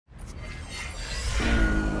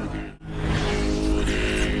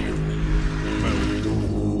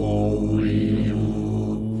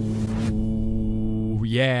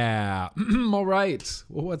All right.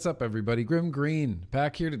 Well, what's up, everybody? Grim Green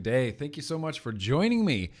back here today. Thank you so much for joining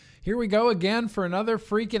me. Here we go again for another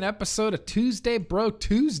freaking episode of Tuesday Bro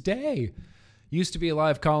Tuesday. Used to be a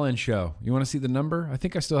live call-in show. You want to see the number? I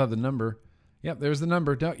think I still have the number. Yep, there's the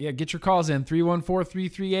number. Get your calls in.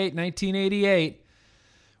 314-338-1988.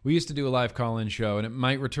 We used to do a live call-in show, and it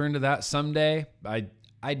might return to that someday. I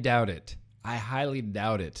doubt it. I highly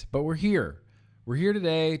doubt it. But we're here. We're here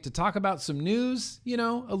today to talk about some news,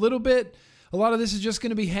 a little bit. A lot of this is just going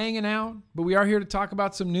to be hanging out, but we are here to talk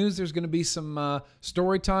about some news. There's going to be some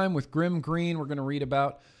story time with Grim Green. We're going to read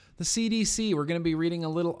about the CDC. We're going to be reading a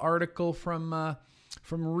little article from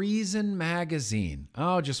Reason Magazine.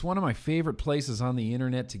 Oh, just one of my favorite places on the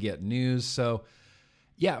internet to get news. So,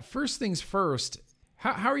 yeah, first things first,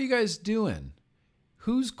 how are you guys doing?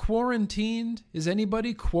 Who's quarantined? Is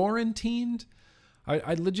anybody quarantined?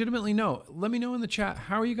 I legitimately know. Let me know in the chat.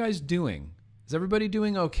 How are you guys doing? Is everybody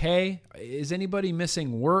doing okay? Is anybody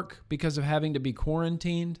missing work because of having to be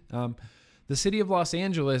quarantined? The city of Los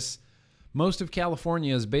Angeles, most of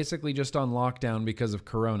California is basically just on lockdown because of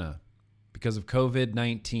Corona, because of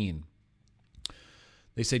COVID-19.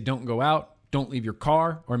 They say don't go out, don't leave your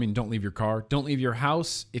car, don't leave your car, don't leave your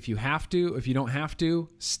house if you have to. If you don't have to,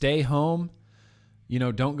 stay home.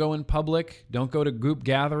 Don't go in public, don't go to group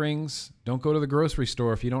gatherings, don't go to the grocery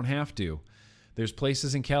store if you don't have to. There's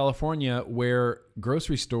places in California where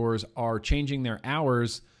grocery stores are changing their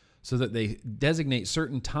hours so that they designate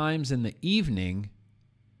certain times in the evening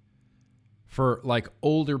for like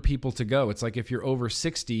older people to go. It's like if you're over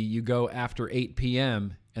 60, you go after 8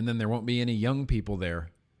 p.m. and then there won't be any young people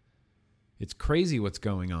there. It's crazy what's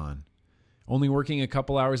going on. Only working a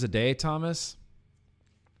couple hours a day, Thomas?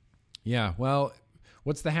 Yeah, well,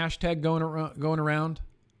 what's the hashtag going around?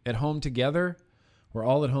 At home together? We're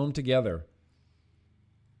all at home together.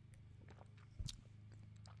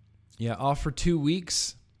 Yeah, off for 2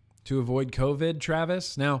 weeks to avoid COVID,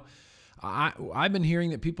 Travis. Now, I've been hearing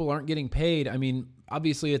that people aren't getting paid.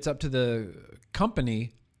 Obviously, it's up to the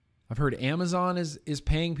company. I've heard Amazon is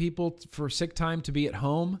paying people for sick time to be at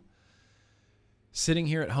home. Sitting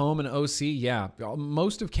here at home in OC, yeah.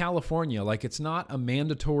 Most of California, it's not a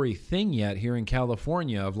mandatory thing yet here in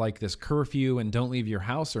California of this curfew and don't leave your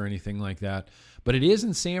house or anything like that. But it is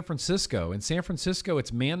in San Francisco. In San Francisco,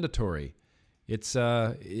 it's mandatory. It's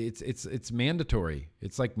mandatory.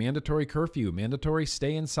 It's like mandatory curfew, mandatory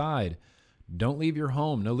stay inside. Don't leave your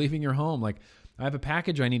home. No leaving your home. I have a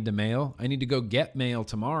package I need to mail. I need to go get mail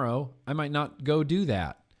tomorrow. I might not go do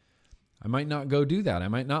that. I might not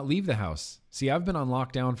leave the house. See, I've been on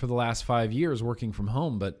lockdown for the last 5 years working from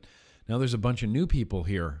home, but now there's a bunch of new people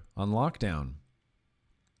here on lockdown.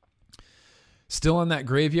 Still on that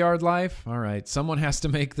graveyard life? All right, someone has to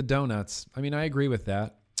make the donuts. I agree with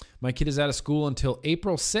that. My kid is out of school until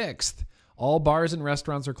April 6th. All bars and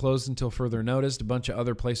restaurants are closed until further notice. A bunch of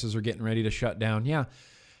other places are getting ready to shut down. Yeah,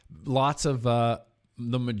 lots of the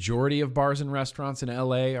majority of bars and restaurants in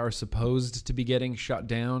LA are supposed to be getting shut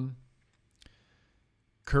down.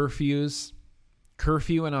 Curfew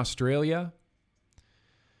in Australia.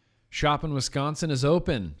 Shop in Wisconsin is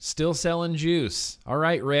open. Still selling juice. All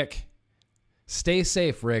right, Rick. Stay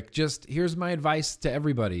safe, Rick. Here's my advice to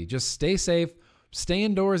everybody. Just stay safe. Stay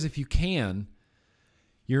indoors if you can.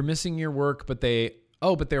 You're missing your work, but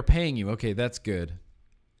they're paying you. Okay, that's good.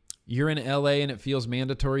 You're in LA and it feels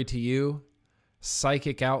mandatory to you.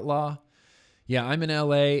 Psychic outlaw. Yeah, I'm in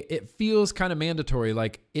LA. It feels kind of mandatory.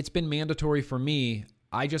 It's been mandatory for me.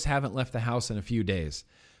 I just haven't left the house in a few days.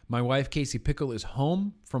 My wife, Casey Pickle, is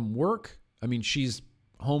home from work. She's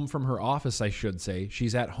home from her office, I should say.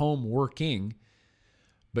 She's at home working.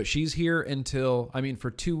 But she's here until,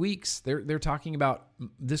 for 2 weeks. They're talking about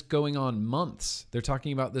this going on months. They're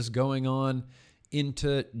talking about this going on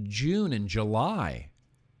into June and July.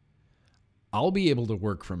 I'll be able to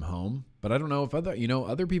work from home, but I don't know if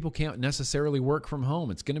other people can't necessarily work from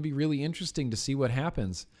home. It's going to be really interesting to see what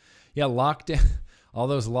happens. Yeah, lockdown, all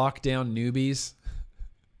those lockdown newbies.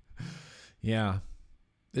 Yeah,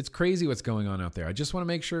 it's crazy what's going on out there. I just want to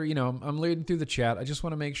make sure, I'm reading through the chat. I just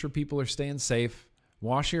want to make sure people are staying safe.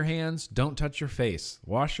 Wash your hands, don't touch your face.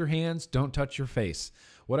 Wash your hands, don't touch your face.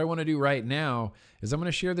 What I want to do right now is I'm going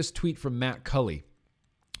to share this tweet from Matt Cully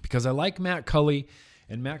because I like Matt Cully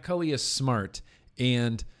and Matt Cully is smart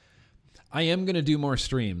and I am going to do more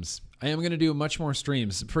streams. I am going to do much more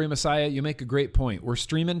streams. Free Messiah, you make a great point. We're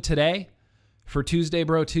streaming today for Tuesday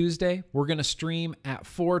Bro Tuesday. We're going to stream at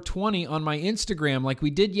 4:20 on my Instagram like we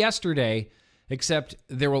did yesterday except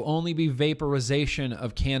there will only be vaporization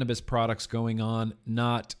of cannabis products going on,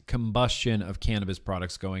 not combustion of cannabis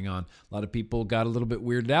products going on. A lot of people got a little bit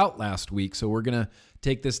weirded out last week, so we're going to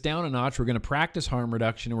take this down a notch. We're going to practice harm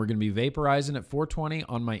reduction, and we're going to be vaporizing at 420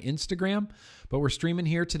 on my Instagram, but we're streaming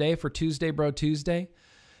here today for Tuesday Bro Tuesday.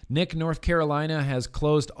 Nick, North Carolina has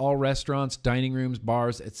closed all restaurants, dining rooms,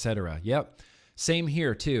 bars, etc. Yep. Same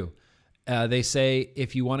here too. They say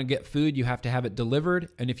if you want to get food, you have to have it delivered.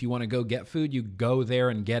 And if you want to go get food, you go there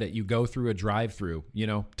and get it. You go through a drive-through. You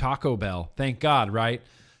know, Taco Bell. Thank God, right?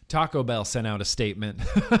 Taco Bell sent out a statement.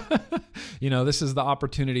 You know, this is the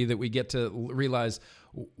opportunity that we get to realize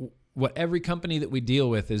what every company that we deal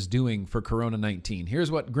with is doing for Corona-19.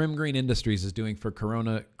 Here's what Grim Green Industries is doing for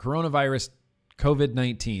coronavirus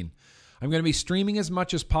COVID-19. I'm going to be streaming as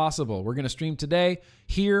much as possible. We're going to stream today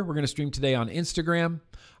here. We're going to stream today on Instagram.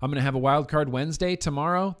 I'm going to have a Wildcard Wednesday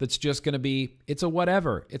tomorrow that's just going to be, it's a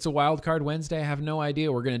whatever. It's a Wildcard Wednesday. I have no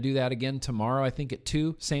idea. We're going to do that again tomorrow, I think at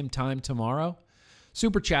 2, same time tomorrow.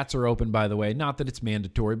 Super chats are open, by the way. Not that it's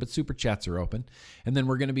mandatory, but super chats are open. And then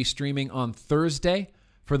we're going to be streaming on Thursday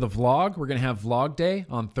for the vlog. We're going to have vlog day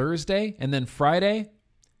on Thursday. And then Friday,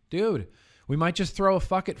 dude, we might just throw a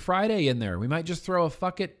fuck it Friday in there. We might just throw a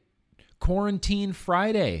fuck it Quarantine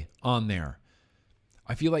Friday on there.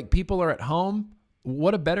 I feel like people are at home.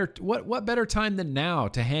 What better time than now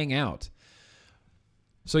to hang out?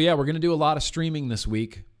 So yeah, we're going to do a lot of streaming this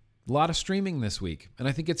week. And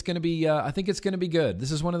I think it's going to be good.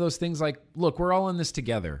 This is one of those things like, look, we're all in this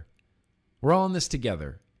together. And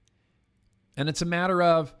it's a matter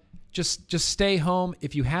of just stay home.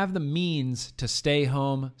 If you have the means to stay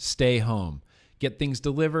home, stay home. Get things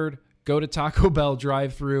delivered, go to Taco Bell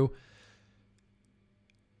drive-through.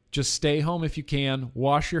 Just stay home if you can.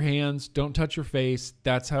 Wash your hands. Don't touch your face.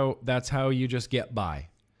 That's how you just get by.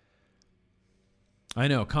 I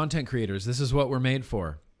know, content creators, this is what we're made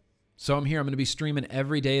for. So I'm here. I'm going to be streaming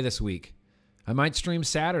every day this week. I might stream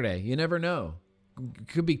Saturday. You never know.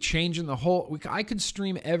 Could be changing the whole week. I could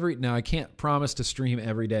stream now I can't promise to stream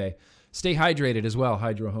every day. Stay hydrated as well,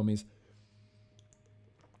 Hydro homies.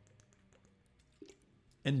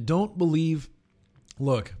 And don't believe,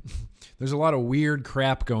 look, there's a lot of weird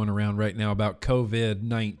crap going around right now about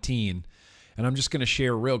COVID-19. And I'm just going to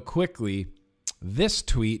share real quickly this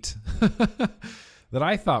tweet that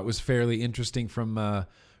I thought was fairly interesting from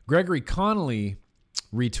Gregory Connolly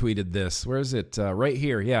retweeted this. Where is it? Right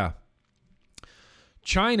here. Yeah.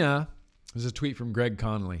 China, this is a tweet from Greg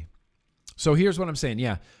Connolly. So here's what I'm saying.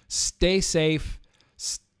 Yeah. Stay safe.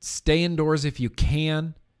 Stay indoors if you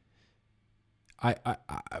can.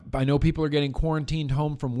 I know people are getting quarantined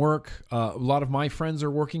home from work. A lot of my friends are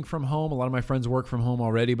working from home. A lot of my friends work from home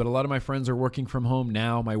already, but a lot of my friends are working from home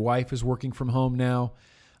now. My wife is working from home now.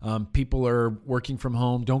 People are working from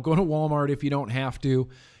home. Don't go to Walmart if you don't have to.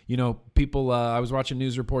 You know, people, I was watching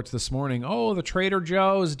news reports this morning. Oh, the Trader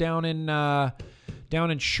Joe's down in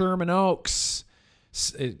Sherman Oaks.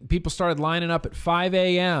 People started lining up at 5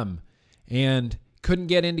 a.m. and couldn't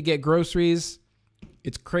get in to get groceries.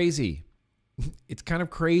 It's crazy. It's kind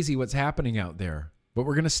of crazy what's happening out there, but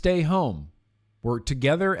we're going to stay home. We're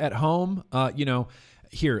together at home.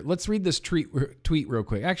 Here, let's read this tweet real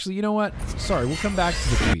quick. Actually, you know what? Sorry, we'll come back to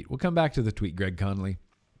the tweet. Greg Connolly.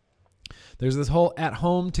 There's this whole at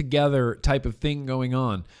home together type of thing going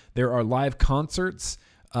on. There are live concerts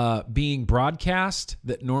being broadcast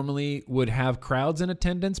that normally would have crowds in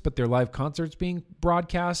attendance, but they're live concerts being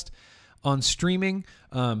broadcast on streaming.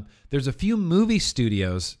 There's a few movie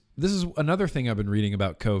studios. This is another thing I've been reading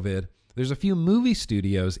about COVID. There's a few movie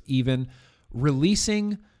studios even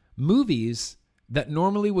releasing movies that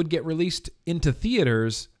normally would get released into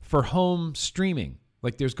theaters for home streaming.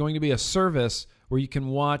 Like there's going to be a service where you can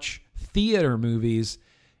watch theater movies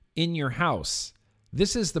in your house.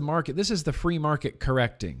 This is the market. This is the free market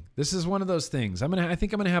correcting. This is one of those things. I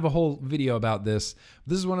think I'm going to have a whole video about this.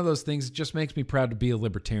 This is one of those things that just makes me proud to be a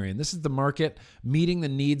libertarian. This is the market meeting the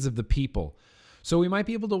needs of the people. So we might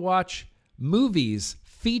be able to watch movies,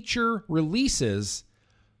 feature releases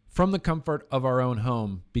from the comfort of our own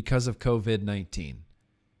home because of COVID-19.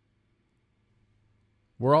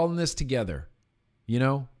 We're all in this together, you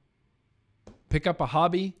know? Pick up a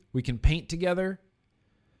hobby. We can paint together.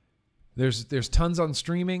 There's tons on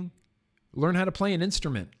streaming. Learn how to play an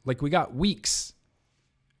instrument. Like we got weeks.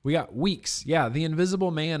 Yeah, The Invisible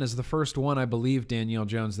Man is the first one, I believe, Danielle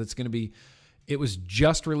Jones, that's going to be... It was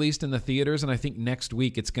just released in the theaters, and I think next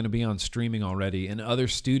week it's going to be on streaming already. And other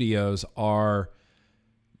studios are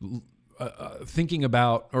thinking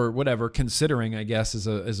about, or whatever, considering, I guess,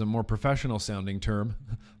 is a more professional sounding term.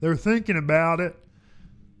 They're thinking about it.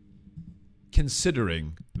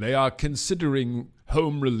 considering. They are considering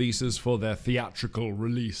home releases for their theatrical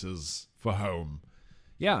releases for home.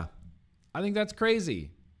 Yeah, I think that's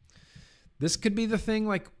crazy. This could be the thing,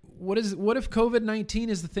 like, what if COVID-19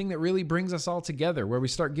 is the thing that really brings us all together, where we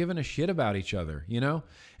start giving a shit about each other, you know?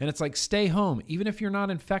 And it's like, stay home. Even if you're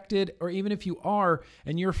not infected, or even if you are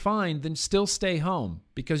and you're fine, then still stay home,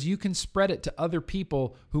 because you can spread it to other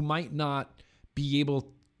people who might not be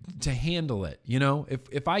able to handle it. You know,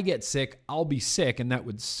 if I get sick, I'll be sick, and that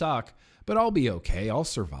would suck, but I'll be okay. I'll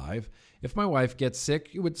survive. If my wife gets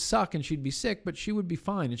sick, it would suck and she'd be sick, but she would be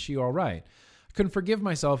fine and she'd all right. I couldn't forgive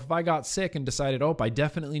myself if I got sick and decided, I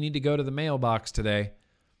definitely need to go to the mailbox today.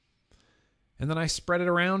 And then I spread it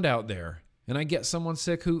around out there, and I get someone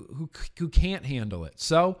sick who can't handle it.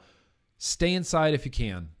 So stay inside if you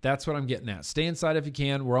can. That's what I'm getting at. Stay inside if you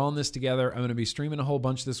can. We're all in this together. I'm going to be streaming a whole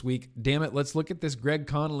bunch this week. Damn it, let's look at this Greg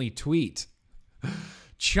Connolly tweet.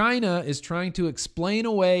 China is trying to explain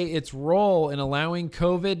away its role in allowing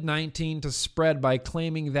COVID-19 to spread by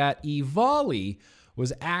claiming that EVOLI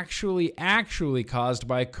was actually caused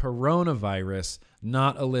by coronavirus,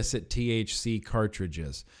 not illicit THC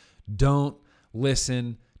cartridges. Don't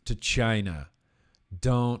listen to China.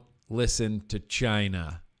 Don't listen to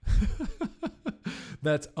China.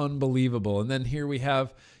 That's unbelievable. And then here we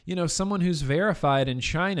have, someone who's verified in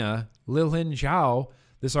China, Lilin Zhao.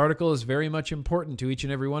 This article is very much important to each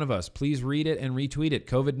and every one of us. Please read it and retweet it.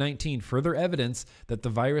 COVID-19, further evidence that the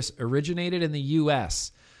virus originated in the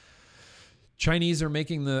U.S. Chinese are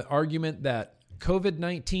making the argument that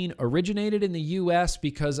COVID-19 originated in the U.S.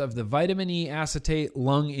 because of the vitamin E acetate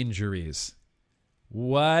lung injuries.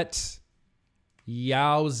 What?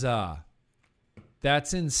 Yowza.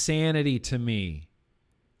 That's insanity to me.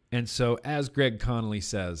 And so, as Greg Connolly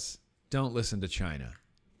says, don't listen to China.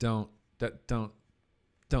 Don't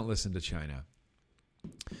listen to China.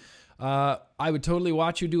 I would totally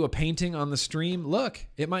watch you do a painting on the stream. Look,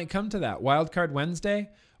 it might come to that. Wildcard Wednesday,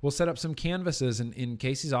 we'll set up some canvases in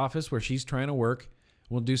Casey's office where she's trying to work.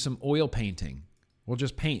 We'll do some oil painting. We'll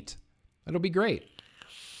just paint. It'll be great.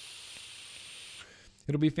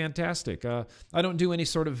 It'll be fantastic. I don't do any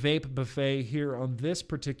sort of vape buffet here on this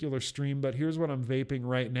particular stream, but here's what I'm vaping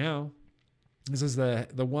right now. This is the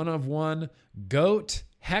one of one GOAT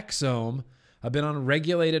Hexome. I've been on a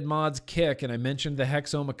regulated mods kick, and I mentioned the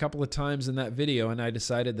Hexome a couple of times in that video, and I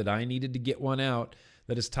decided that I needed to get one out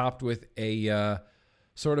that is topped with a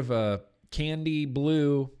sort of a candy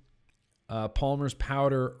blue Palmer's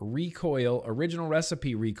powder recoil, original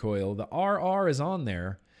recipe recoil. The RR is on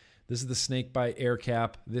there. This is the Snakebite Air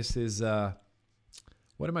Cap. This is,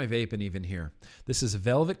 what am I vaping even here? This is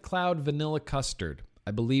Velvet Cloud Vanilla Custard.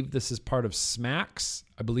 I believe this is part of Smacks.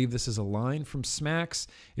 I believe this is a line from Smacks.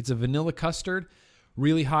 It's a vanilla custard,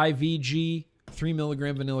 really high VG, 3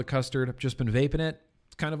 milligram vanilla custard. I've just been vaping it.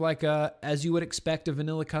 It's kind of like, as you would expect a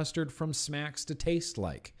vanilla custard from Smacks to taste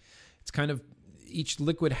like. It's kind of, each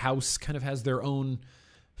liquid house kind of has their own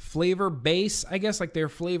flavor base, I guess, like their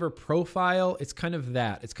flavor profile. It's kind of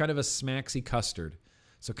that. It's kind of a smacksy custard.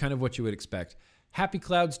 So kind of what you would expect. Happy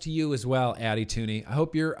clouds to you as well, Addy Tooney. I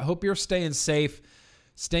hope you're staying safe.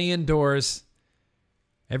 Stay indoors.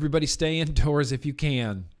 Everybody stay indoors if you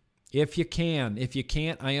can. If you can. If you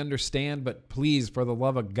can't, I understand, but please, for the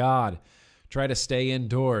love of God, try to stay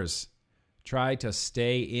indoors. Try to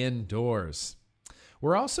stay indoors.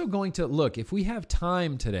 We're also going to look, if we have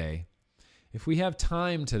time today,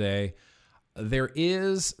 there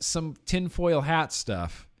is some tinfoil hat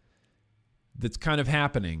stuff that's kind of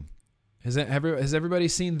happening. Has everybody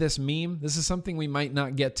seen this meme? This is something we might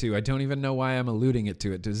not get to. I don't even know why I'm alluding it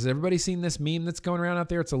to it. Has everybody seen this meme that's going around out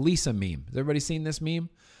there? It's a Lisa meme. Has everybody seen this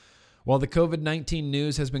meme? While the COVID-19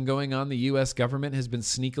 news has been going on, the U.S. government has been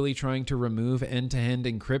sneakily trying to remove end-to-end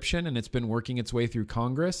encryption, and it's been working its way through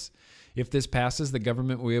Congress. If this passes, the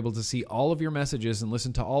government will be able to see all of your messages and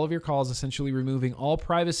listen to all of your calls, essentially removing all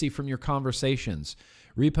privacy from your conversations.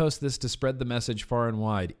 Repost this to spread the message far and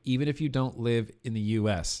wide, even if you don't live in the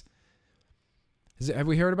U.S. Have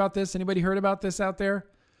we heard about this? Anybody heard about this out there?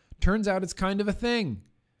 Turns out it's kind of a thing.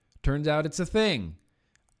 Turns out it's a thing.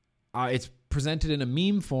 It's presented in a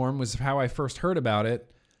meme form was how I first heard about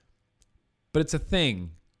it, but it's a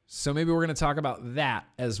thing. So maybe we're going to talk about that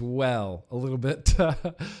as well a little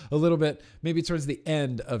bit, maybe towards the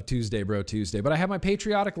end of Tuesday, Bro Tuesday. But I have my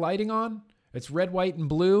patriotic lighting on. It's red, white, and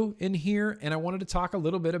blue in here, and I wanted to talk a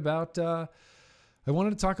little bit about the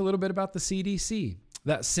CDC.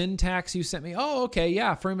 That syntax you sent me. Oh, okay,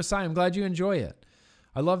 yeah, Free Messiah. I'm glad you enjoy it.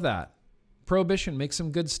 I love that. Prohibition makes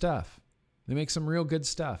some good stuff. They make some real good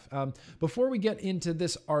stuff. Before we get into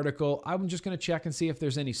this article, I'm just going to check and see if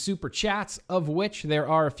there's any super chats, of which there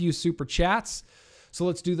are a few super chats. So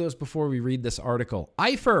let's do those before we read this article.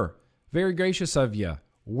 Eifer, very gracious of you.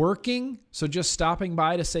 Working, so just stopping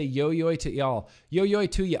by to say yo-yo to y'all. Yo-yo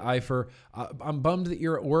to you, Eifer. I'm bummed that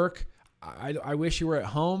you're at work. I wish you were at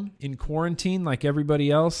home in quarantine like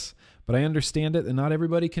everybody else, but I understand it, and not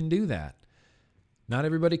everybody can do that. Not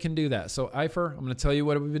everybody can do that. So, Eifer, I'm going to tell you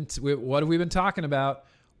what have we been talking about.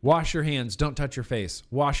 Wash your hands. Don't touch your face.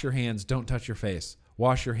 Wash your hands. Don't touch your face.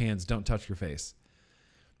 Wash your hands. Don't touch your face.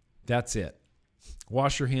 That's it.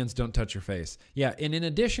 Wash your hands. Don't touch your face. Yeah, and in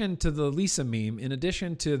addition to the Lisa meme, in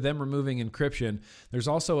addition to them removing encryption, there's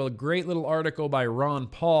also a great little article by Ron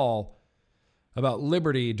Paul about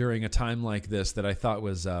liberty during a time like this that I thought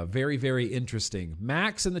was very, very interesting.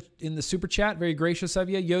 Max in the super chat, very gracious of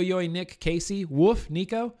you. Yo-Yo, Nick, Casey, Woof,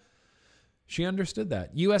 Nico. She understood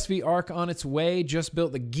that. USV Arc on its way. Just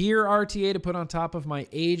built the Gear RTA to put on top of my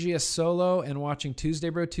Aegis Solo and watching Tuesday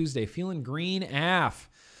Bro Tuesday. Feeling green AF.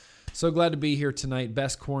 So glad to be here tonight.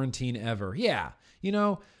 Best quarantine ever. Yeah,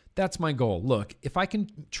 that's my goal. Look, if I can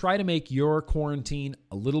try to make your quarantine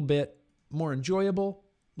a little bit more enjoyable,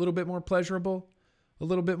 a little bit more pleasurable, a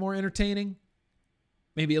little bit more entertaining,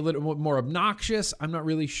 maybe a little more obnoxious, I'm not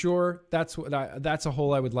really sure. That's a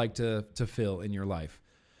hole I would like to fill in your life.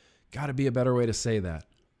 Got to be a better way to say that.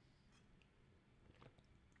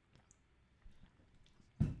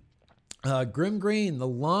 Grim Green, the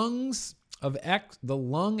lung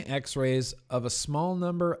X-rays of a small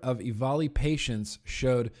number of EVALI patients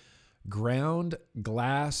showed ground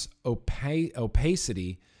glass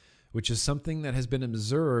opacity, which is something that has been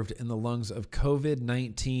observed in the lungs of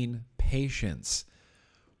COVID-19 patients.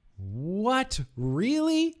 What?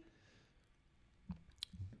 Really?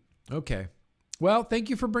 Okay. Well, thank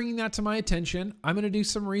you for bringing that to my attention. I'm going to do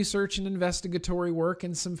some research and investigatory work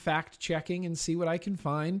and some fact checking and see what I can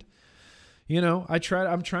find. I'm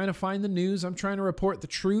trying to find the news. I'm trying to report the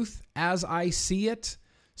truth as I see it.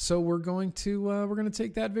 So we're going to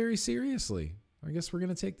take that very seriously. I guess we're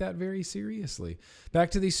going to take that very seriously. Back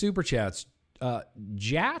to these super chats.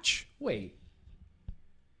 Jatch? Wait.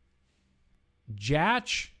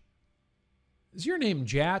 Jatch? Is your name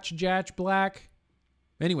Jatch Black?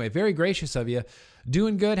 Anyway, very gracious of you.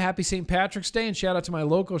 Doing good. Happy St. Patrick's Day. And shout out to my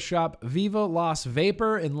local shop, Viva Las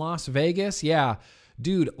Vapor in Las Vegas. Yeah,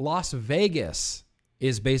 dude, Las Vegas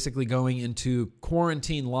is basically going into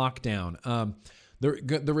quarantine lockdown.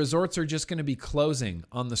 The resorts are just going to be closing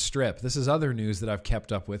on the Strip. This is other news that I've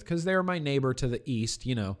kept up with because they're my neighbor to the east,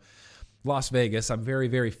 Las Vegas. I'm very,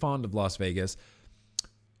 very fond of Las Vegas.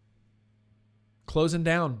 Closing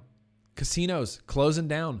down. Casinos closing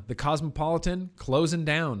down. The Cosmopolitan closing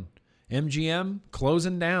down. MGM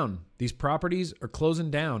closing down. These properties are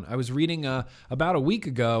closing down. I was reading about a week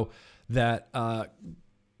ago that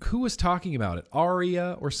who was talking about it?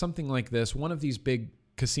 Aria or something like this. One of these big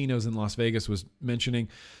casinos in Las Vegas was mentioning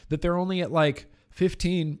that they're only at like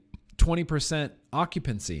 15, 20%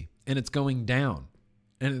 occupancy and it's going down.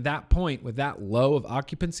 And at that point, with that low of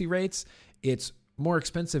occupancy rates, it's more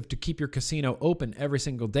expensive to keep your casino open every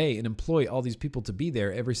single day and employ all these people to be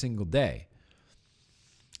there every single day.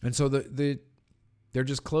 And so they're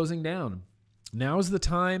just closing down. Now is the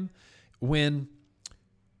time when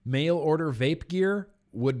mail order vape gear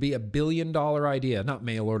would be $1 billion idea. Not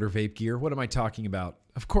mail order vape gear. What am I talking about?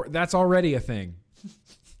 Of course, that's already a thing.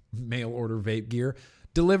 Mail order vape gear.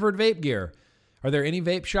 Delivered vape gear. Are there any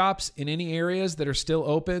vape shops in any areas that are still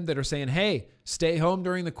open that are saying, hey, stay home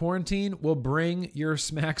during the quarantine? We'll bring your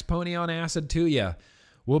Smacks Pony on Acid to you.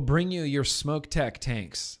 We'll bring you your Smoke Tech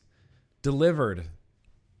tanks. Delivered.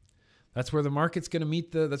 That's where the market's going to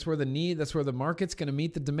meet that's where the market's going to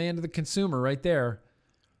meet the demand of the consumer right there.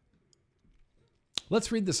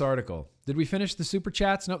 Let's read this article. Did we finish the super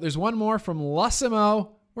chats? No, there's one more from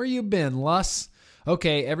Lussimo. Where you been, Luss?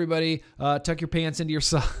 Okay, everybody, tuck your pants into your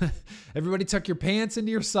socks. Everybody, tuck your pants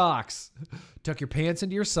into your socks. Tuck your pants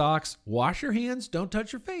into your socks. Wash your hands. Don't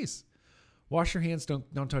touch your face. Wash your hands.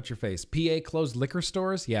 Don't touch your face. PA closed liquor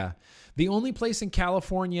stores. Yeah, the only place in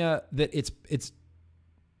California that it's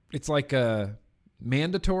like a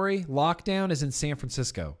mandatory lockdown is in San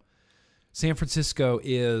Francisco. San Francisco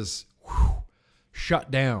is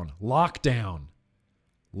shut down. Lockdown.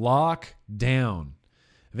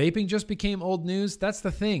 Vaping just became old news. That's the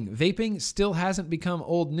thing. Vaping still hasn't become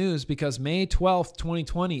old news because May 12th,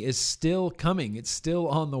 2020 is still coming. It's still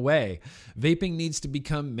on the way. Vaping needs to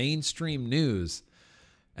become mainstream news.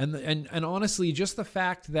 And honestly, just the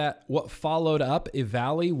fact that what followed up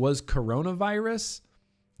EVALI was coronavirus,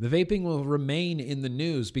 the vaping will remain in the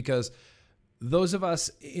news because those of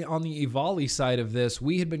us on the EVALI side of this,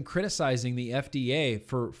 we had been criticizing the FDA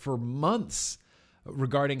for months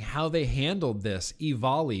regarding how they handled this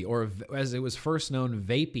EVALI, or as it was first known,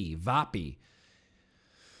 VAPI.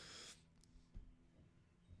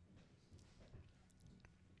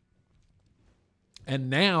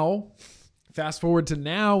 And now, fast forward to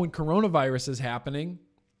now when coronavirus is happening,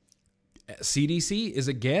 CDC is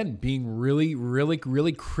again being really, really,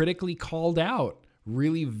 really critically called out.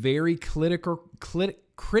 Really very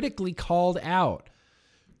critically called out.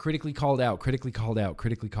 Critically called out, critically called out,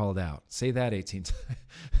 critically called out. Say that 18 times.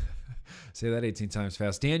 Say that 18 times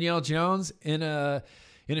fast. Danielle Jones in a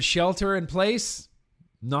shelter in place,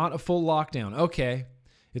 not a full lockdown. Okay.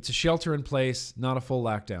 It's a shelter in place, not a full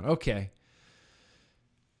lockdown. Okay.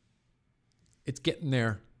 It's getting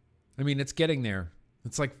there. I mean, it's getting there.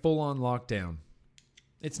 It's like full-on lockdown.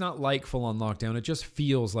 It's not like full-on lockdown. It just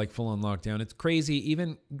feels like full-on lockdown. It's crazy.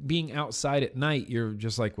 Even being outside at night, you're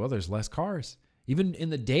just like, well, there's less cars. Even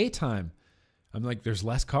in the daytime, I'm like, there's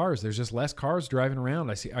less cars. There's just less cars driving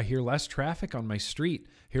around. I hear less traffic on my street.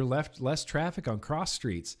 Hear less traffic on cross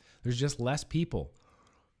streets. There's just less people.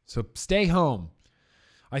 So stay home.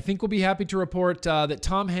 I think we'll be happy to report that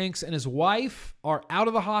Tom Hanks and his wife are out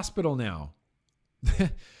of the hospital now.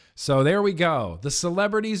 So there we go. The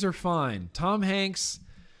celebrities are fine. Tom Hanks,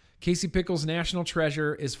 Casey Pickles' national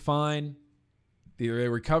treasure, is fine.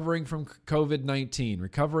 They're recovering from COVID-19,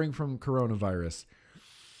 recovering from coronavirus.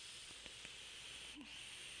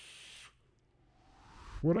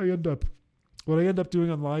 What I end up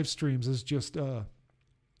doing on live streams is just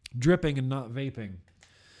dripping and not vaping.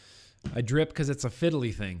 I drip because it's a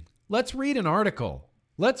fiddly thing. Let's read an article.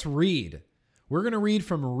 Let's read. We're going to read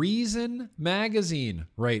from Reason Magazine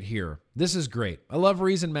right here. This is great. I love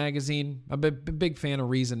Reason Magazine. I'm a big fan of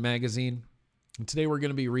Reason Magazine. And today we're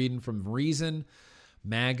going to be reading from Reason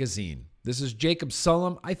Magazine. This is Jacob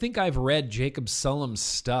Sullum. I think I've read Jacob Sullum's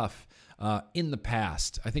stuff in the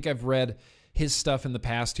past. I think I've read his stuff in the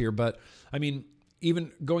past here. But, I mean,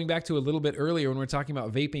 even going back to a little bit earlier when we're talking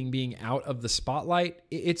about vaping being out of the spotlight,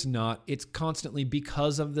 it's not. It's constantly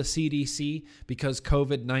because of the CDC, because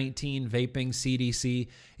COVID-19, vaping, CDC,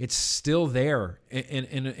 it's still there.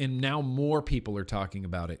 And now more people are talking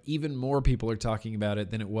about it. Even more people are talking about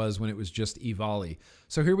it than it was when it was just EVALI.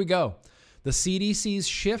 So here we go. The CDC's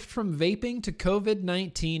shift from vaping to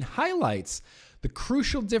COVID-19 highlights the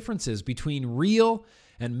crucial differences between real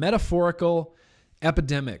and metaphorical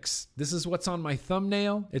epidemics. This is what's on my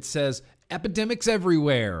thumbnail. It says, epidemics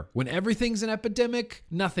everywhere. When everything's an epidemic,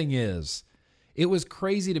 nothing is. It was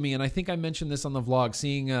crazy to me, and I think I mentioned this on the vlog,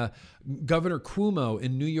 seeing Governor Cuomo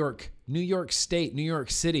in New York State, New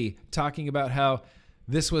York City, talking about how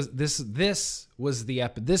this was an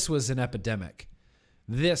epidemic.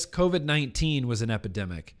 This COVID-19 was an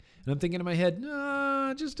epidemic. And I'm thinking in my head,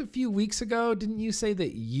 no, just a few weeks ago, didn't you say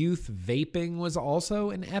that youth vaping was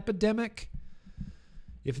also an epidemic?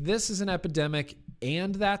 If this is an epidemic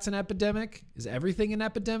and that's an epidemic, is everything an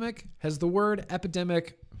epidemic? Has the word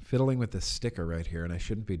epidemic, fiddling with the sticker right here, and I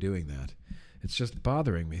shouldn't be doing that. It's just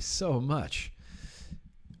bothering me so much.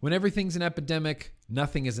 When everything's an epidemic,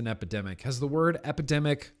 nothing is an epidemic. Has the word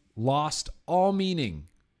epidemic lost all meaning?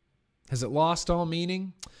 Has it lost all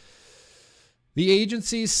meaning? The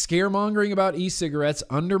agency's scaremongering about e-cigarettes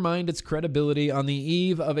undermined its credibility on the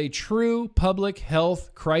eve of a true public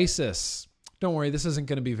health crisis. Don't worry, this isn't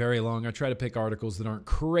going to be very long. I try to pick articles that aren't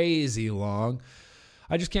crazy long.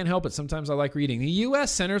 I just can't help it. Sometimes I like reading. The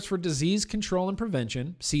U.S. Centers for Disease Control and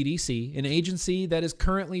Prevention, CDC, an agency that is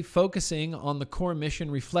currently focusing on the core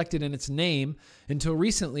mission reflected in its name, until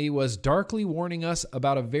recently was darkly warning us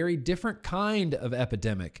about a very different kind of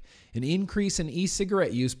epidemic, an increase in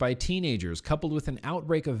e-cigarette use by teenagers, coupled with an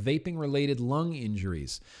outbreak of vaping-related lung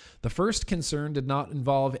injuries. The first concern did not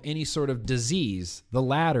involve any sort of disease. The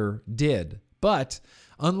latter did. But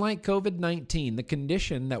unlike COVID-19, the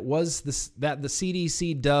condition that the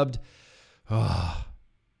CDC dubbed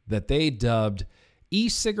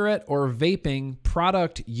e-cigarette or vaping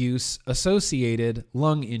product use associated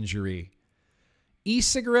lung injury.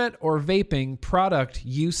 E-cigarette or vaping product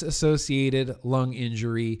use associated lung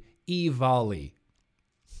injury, EVALI.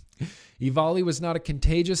 EVALI was not a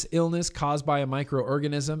contagious illness caused by a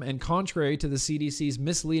microorganism, and contrary to the CDC's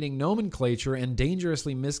misleading nomenclature and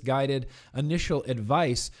dangerously misguided initial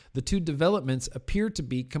advice, the two developments appear to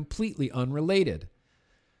be completely unrelated.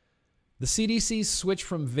 The CDC's switch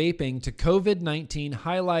from vaping to COVID-19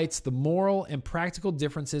 highlights the moral and practical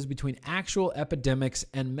differences between actual epidemics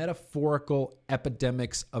and metaphorical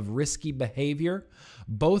epidemics of risky behavior,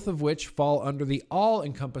 both of which fall under the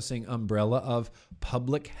all-encompassing umbrella of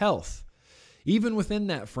public health. Even within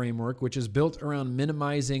that framework, which is built around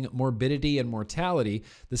minimizing morbidity and mortality,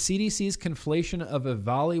 the CDC's conflation of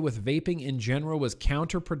EVALI with vaping in general was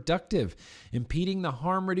counterproductive, impeding the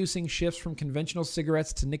harm-reducing shifts from conventional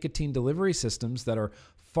cigarettes to nicotine delivery systems that are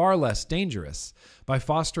far less dangerous. By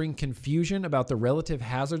fostering confusion about the relative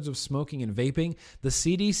hazards of smoking and vaping, the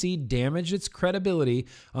CDC damaged its credibility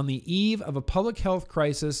on the eve of a public health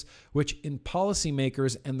crisis, which in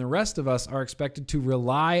policymakers and the rest of us are expected to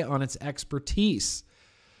rely on its expertise.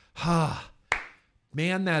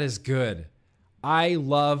 Man, that is good. I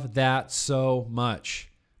love that so much.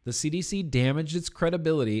 The CDC damaged its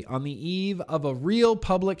credibility on the eve of a real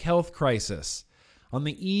public health crisis. On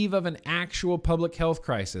the eve of an actual public health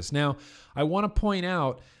crisis. Now, I want to point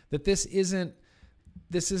out that this isn't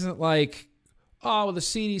like, oh, the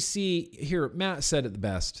CDC, here, Matt said it the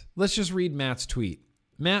best. Let's just read Matt's tweet.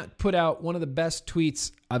 Matt put out one of the best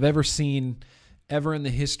tweets I've ever seen ever in the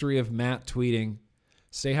history of Matt tweeting.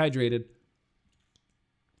 Stay hydrated.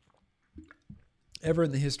 Ever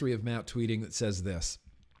in the history of Matt tweeting that says this.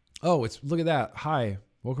 Oh, look at that. Hi.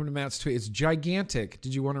 Welcome to Matt's tweet. It's gigantic.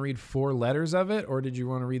 Did you want to read 4 letters of it, or did you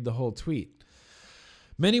want to read the whole tweet?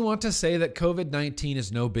 Many want to say that COVID-19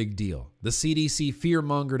 is no big deal. The CDC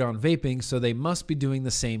fear-mongered on vaping, so they must be doing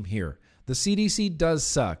the same here. The CDC does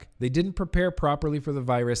suck. They didn't prepare properly for the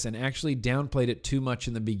virus and actually downplayed it too much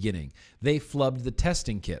in the beginning. They flubbed the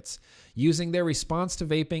testing kits. Using their response to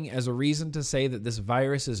vaping as a reason to say that this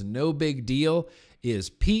virus is no big deal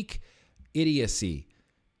is peak idiocy.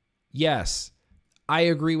 Yes, I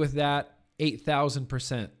agree with that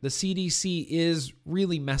 8,000%. The CDC is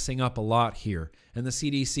really messing up a lot here. And the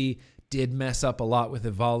CDC did mess up a lot with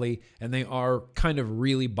EVALI. And they are kind of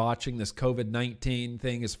really botching this COVID-19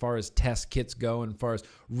 thing as far as test kits go and as far as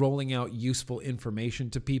rolling out useful information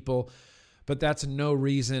to people. But that's no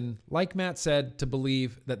reason, like Matt said, to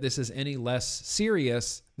believe that this is any less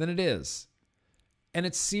serious than it is. And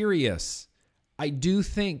it's serious. I do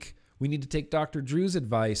think we need to take Dr. Drew's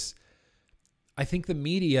advice. I think the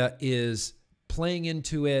media is playing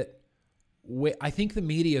into it. I think the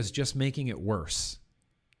media is just making it worse.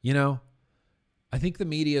 You know, I think the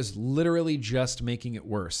media is literally just making it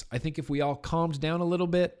worse. I think if we all calmed down a little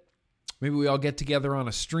bit, maybe we all get together on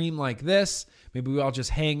a stream like this, maybe we all just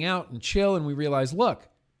hang out and chill and we realize, look,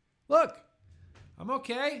 I'm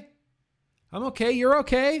okay. I'm okay. You're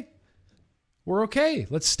okay. We're okay.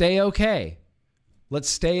 Let's stay okay. Let's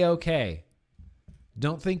stay okay.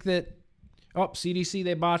 Don't think that, oh, CDC,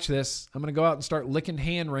 they botched this. I'm going to go out and start licking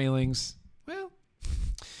hand railings. Well,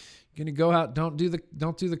 you're going to go out, don't do the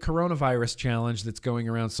coronavirus challenge that's going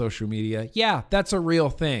around social media. Yeah, that's a real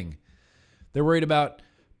thing. They're worried about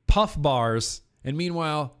puff bars, and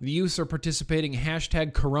meanwhile, the youths are participating in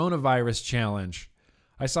hashtag coronavirus challenge.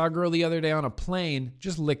 I saw a girl the other day on a plane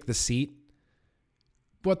just lick the seat.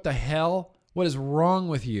 What the hell? What is wrong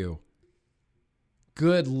with you?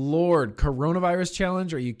 Good Lord, coronavirus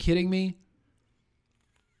challenge? Are you kidding me?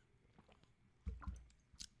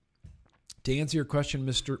 To answer your question,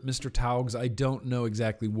 Mr. Taugs, I don't know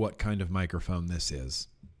exactly what kind of microphone this is.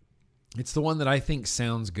 It's the one that I think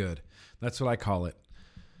sounds good. That's what I call it.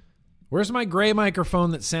 Where's my gray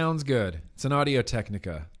microphone that sounds good? It's an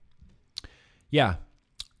Audio-Technica. Yeah,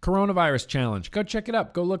 coronavirus challenge. Go check it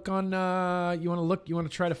up. Go look on, you want to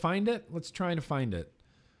try to find it? Let's try to find it.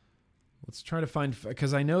 Let's try to find,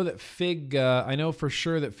 because I know that I know for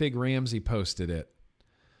sure that Fig Ramsey posted it.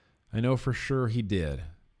 I know for sure he did.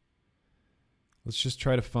 Let's just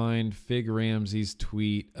try to find Fig Ramsey's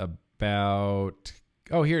tweet about,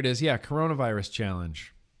 oh, here it is. Yeah, coronavirus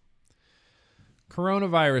challenge.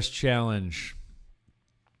 Coronavirus challenge.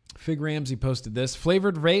 Fig Ramsey posted this.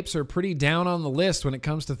 Flavored vapes are pretty down on the list when it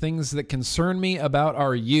comes to things that concern me about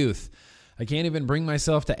our youth. I can't even bring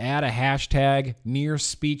myself to add a hashtag near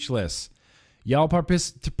speechless. Y'all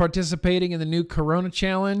participating in the new Corona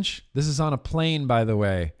challenge? This is on a plane, by the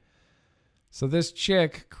way. So this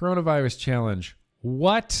chick, coronavirus challenge,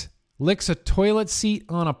 what? Licks a toilet seat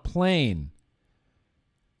on a plane.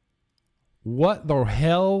 What the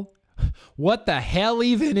hell? What the hell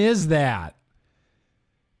even is that?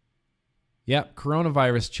 Yep,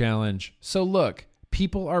 coronavirus challenge. So look,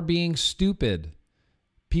 people are being stupid.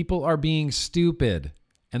 People are being stupid.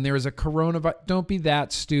 And there is a coronavirus. Don't be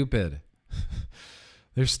that stupid.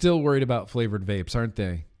 They're still worried about flavored vapes, aren't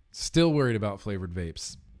they? Still worried about flavored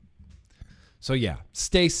vapes. So yeah,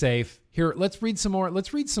 stay safe. Here, let's read some more.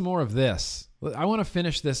 Let's read some more of this. I want to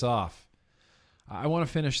finish this off. I want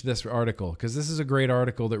to finish this article because this is a great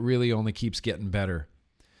article that really only keeps getting better.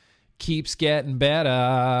 Keeps getting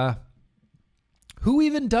better. Who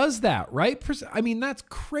even does that, right? I mean, that's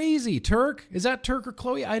crazy. Turk? Is that Turk or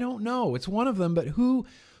Chloe? I don't know. It's one of them, but who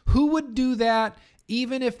would do that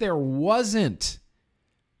even if there wasn't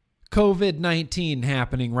COVID-19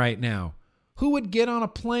 happening right now? Who would get on a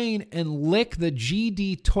plane and lick the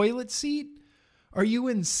GD toilet seat? Are you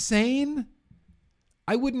insane?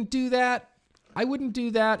 I wouldn't do that. I wouldn't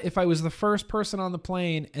do that if I was the first person on the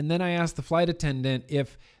plane and then I asked the flight attendant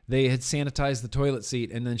if they had sanitized the toilet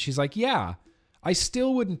seat and then she's like, yeah. I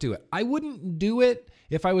still wouldn't do it. I wouldn't do it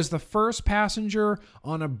if I was the first passenger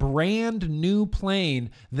on a brand new plane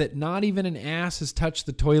that not even an ass has touched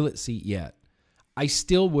the toilet seat yet. I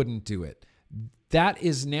still wouldn't do it. That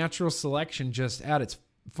is natural selection just at its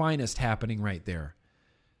finest happening right there.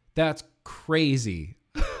 That's crazy.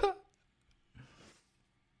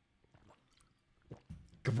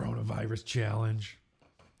 Coronavirus challenge.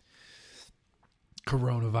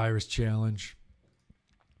 Coronavirus challenge.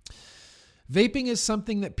 Vaping is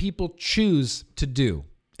something that people choose to do.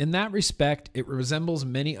 In that respect, it resembles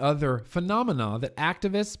many other phenomena that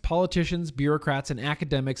activists, politicians, bureaucrats, and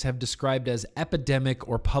academics have described as epidemic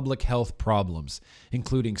or public health problems,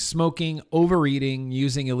 including smoking, overeating,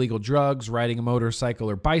 using illegal drugs, riding a motorcycle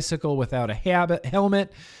or bicycle without a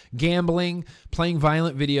helmet, gambling, playing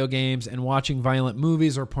violent video games, and watching violent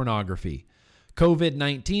movies or pornography.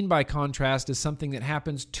 COVID-19, by contrast, is something that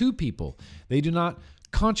happens to people. They do not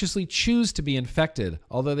consciously choose to be infected,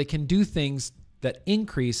 although they can do things that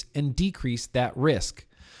increase and decrease that risk.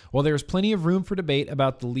 While there is plenty of room for debate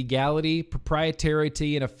about the legality, proprietary,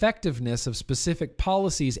 and effectiveness of specific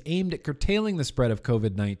policies aimed at curtailing the spread of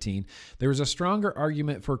COVID-19, there is a stronger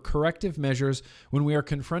argument for corrective measures when we are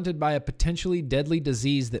confronted by a potentially deadly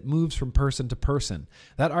disease that moves from person to person.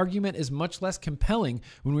 That argument is much less compelling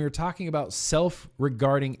when we are talking about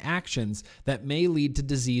self-regarding actions that may lead to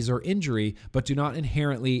disease or injury, but do not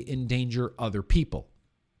inherently endanger other people.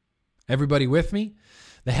 Everybody with me?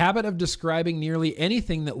 The habit of describing nearly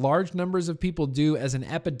anything that large numbers of people do as an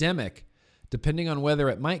epidemic, depending on whether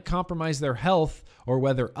it might compromise their health or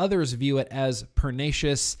whether others view it as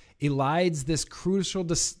pernicious, elides this crucial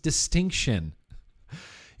distinction.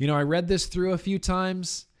 You know, I read this through a few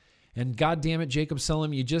times, and goddamn it, Jacob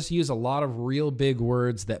Sullum, you just use a lot of real big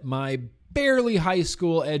words that my barely high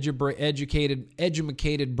school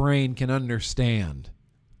educated brain can understand.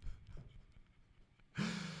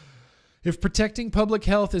 If protecting public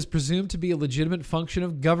health is presumed to be a legitimate function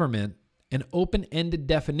of government, an open-ended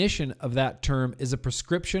definition of that term is a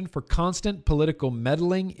prescription for constant political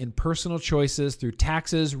meddling in personal choices through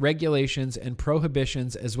taxes, regulations, and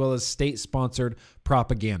prohibitions, as well as state-sponsored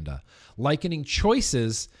propaganda. Likening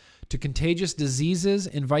choices to contagious diseases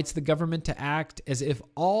invites the government to act as if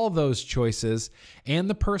all those choices and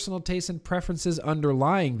the personal tastes and preferences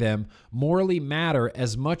underlying them morally matter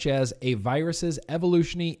as much as a virus's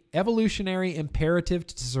evolutionary imperative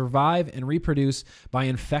to survive and reproduce by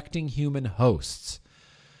infecting human hosts.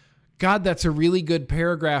 God, that's a really good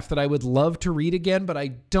paragraph that I would love to read again, but I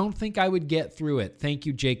don't think I would get through it. Thank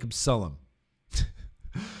you, Jacob Sullum.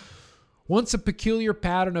 Once a peculiar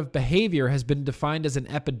pattern of behavior has been defined as an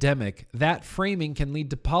epidemic, that framing can lead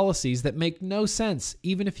to policies that make no sense,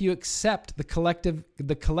 even if you accept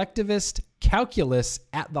the collectivist calculus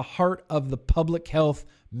at the heart of the public health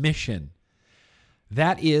mission.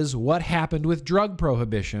 That is what happened with drug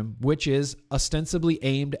prohibition, which is ostensibly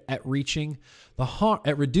aimed at reducing the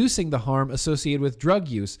harm associated with drug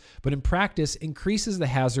use, but in practice increases the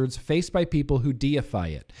hazards faced by people who deify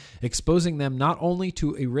it, exposing them not only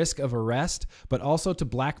to a risk of arrest, but also to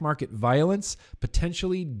black market violence,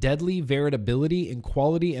 potentially deadly variability in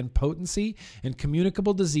quality and potency, and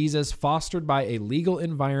communicable diseases fostered by a legal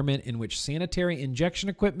environment in which sanitary injection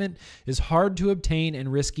equipment is hard to obtain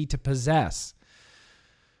and risky to possess.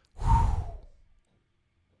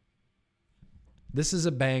 This is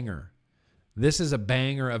a banger. This is a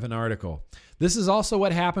banger of an article. This is also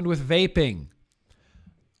what happened with vaping,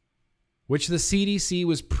 which the CDC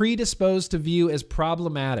was predisposed to view as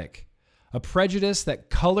problematic, a prejudice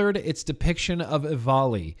that colored its depiction of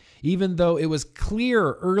EVALI, even though it was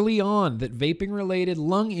clear early on that vaping-related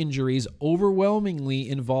lung injuries overwhelmingly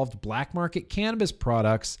involved black market cannabis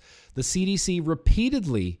products. The CDC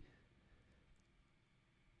repeatedly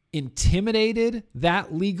intimidated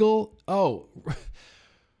that legal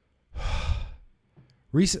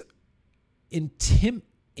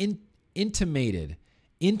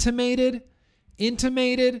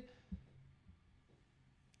intimated.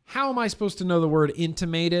 How am I supposed to know the word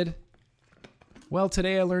intimated? Well,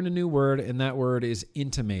 today I learned a new word, and that word is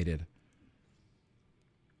intimated.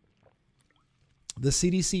 The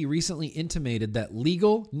CDC recently intimated that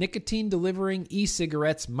legal nicotine-delivering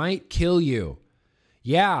e-cigarettes might kill you.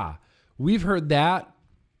 Yeah, we've heard that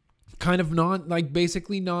kind of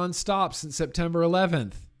basically nonstop since September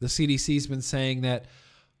 11th. The CDC's been saying that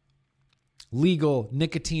legal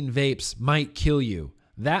nicotine vapes might kill you.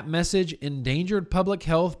 That message endangered public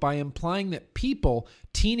health by implying that people,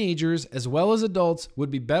 teenagers as well as adults, would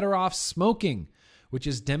be better off smoking, which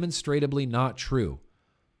is demonstrably not true.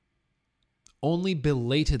 Only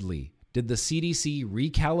belatedly did the CDC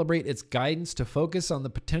recalibrate its guidance to focus on the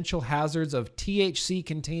potential hazards of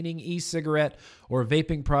THC-containing e-cigarette or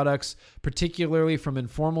vaping products, particularly from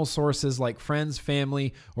informal sources like friends,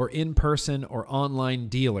 family, or in-person or online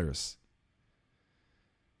dealers.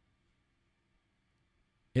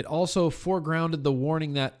 It also foregrounded the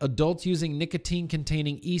warning that adults using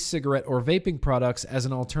nicotine-containing e-cigarette or vaping products as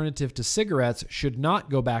an alternative to cigarettes should not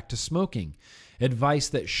go back to smoking. Advice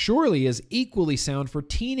that surely is equally sound for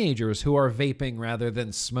teenagers who are vaping rather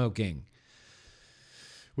than smoking.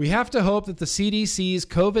 We have to hope that the CDC's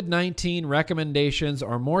COVID-19 recommendations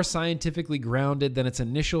are more scientifically grounded than its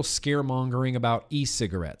initial scaremongering about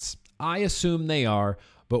e-cigarettes. I assume they are,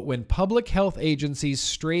 but when public health agencies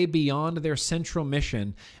stray beyond their central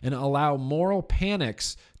mission and allow moral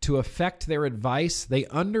panics to affect their advice, they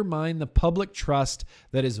undermine the public trust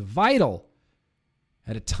that is vital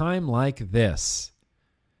at a time like this.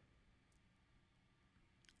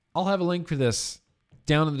 I'll have a link for this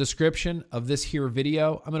down in the description of this here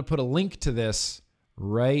video. I'm going to put a link to this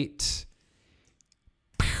right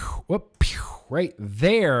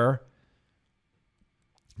there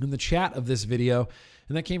in the chat of this video.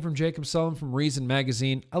 And that came from Jacob Sullivan from Reason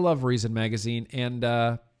Magazine. I love Reason Magazine. And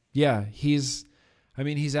yeah, he's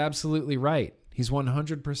absolutely right. He's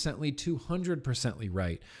 100%, 200%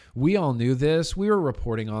 right. We all knew this. We were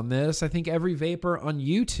reporting on this. I think every vapor on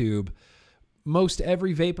YouTube, most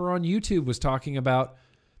every vapor on YouTube was talking about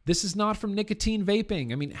this is not from nicotine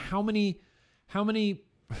vaping. I mean, how many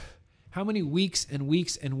weeks and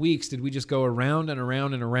weeks and weeks did we just go around and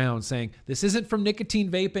around and around saying this isn't from nicotine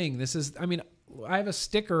vaping? This is, I have a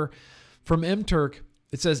sticker from MTurk.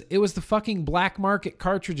 It says, it was the fucking black market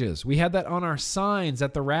cartridges. We had that on our signs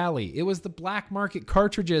at the rally. It was the black market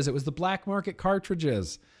cartridges. It was the black market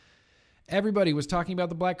cartridges. Everybody was talking about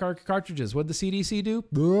the black market cartridges. What did the CDC do?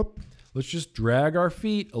 Boop. Let's just drag our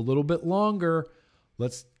feet a little bit longer.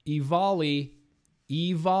 Let's e-volley.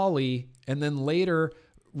 And then later,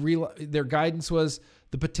 their guidance was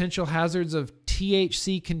the potential hazards of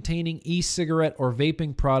THC-containing e-cigarette or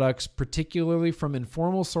vaping products, particularly from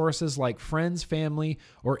informal sources like friends, family,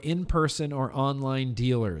 or in-person or online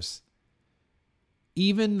dealers.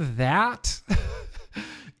 Even that,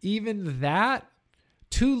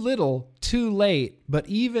 too little, too late. But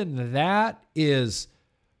even that is,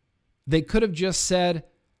 they could have just said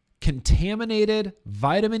contaminated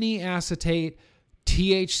vitamin E acetate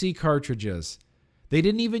THC cartridges. They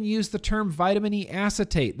didn't even use the term vitamin E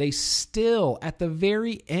acetate. They still, at the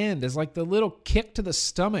very end, as like the little kick to the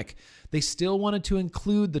stomach, they still wanted to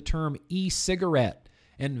include the term e-cigarette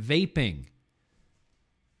and vaping,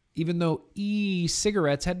 even though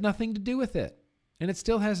e-cigarettes had nothing to do with it. And it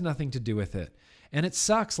still has nothing to do with it. And it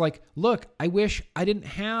sucks. Like, look, I wish I didn't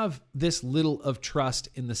have this little of trust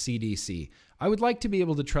in the CDC. I would like to be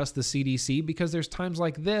able to trust the CDC because there's times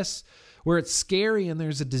like this where it's scary and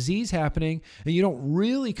there's a disease happening and you don't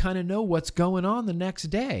really kind of know what's going on the next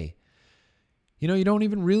day. You know, you don't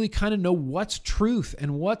even really kind of know what's truth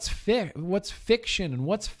and what's fiction and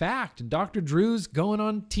what's fact. And Dr. Drew's going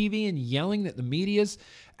on TV and yelling that the media's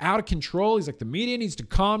out of control. He's like, the media needs to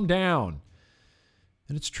calm down.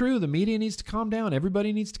 And it's true, the media needs to calm down.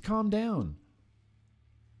 Everybody needs to calm down.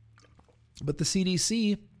 But the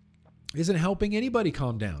CDC isn't helping anybody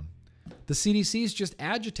calm down. The CDC is just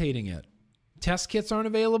agitating it. Test kits aren't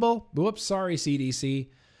available? Whoops, sorry, CDC.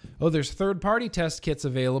 Oh, there's third-party test kits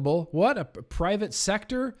available. What? A private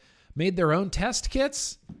sector made their own test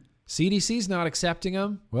kits? CDC's not accepting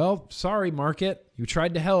them. Well, sorry, market. You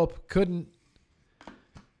tried to help, couldn't.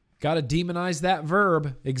 Got to demonize that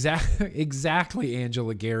verb. Exactly,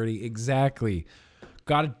 Angela Garrity. Exactly.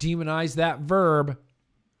 Got to demonize that verb.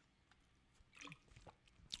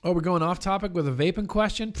 Oh, we're going off topic with a vaping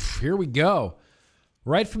question? Here we go.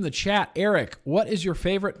 Right from the chat, Eric, what is your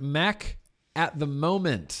favorite mech at the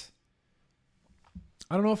moment?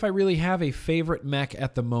 I don't know if I really have a favorite mech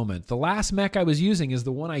at the moment. The last mech I was using is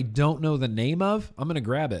the one I don't know the name of. I'm going to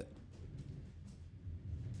grab it.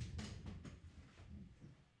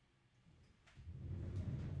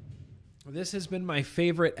 This has been my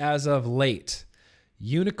favorite as of late.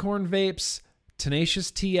 Unicorn Vapes, Tenacious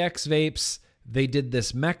TX Vapes. They did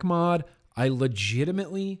this mech mod. I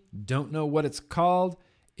legitimately don't know what it's called.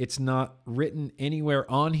 It's not written anywhere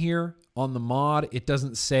on here on the mod. It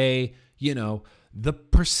doesn't say, the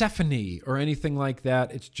Persephone or anything like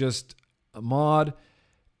that. It's just a mod.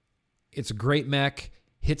 It's a great mech.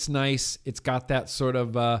 Hits nice. It's got that sort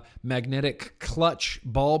of magnetic clutch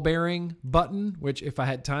ball bearing button, which if I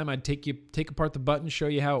had time, I'd take apart the button, show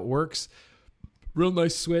you how it works. Real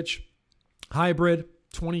nice switch. Hybrid,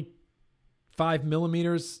 25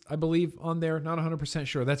 millimeters, I believe, on there. Not 100%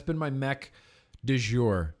 sure. That's been my mech du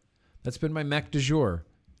jour.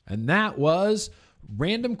 And that was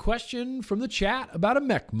random question from the chat about a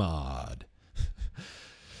mech mod.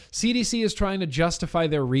 CDC is trying to justify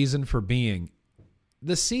their reason for being.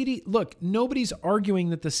 Look, nobody's arguing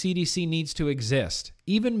that the CDC needs to exist.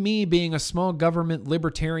 Even me being a small government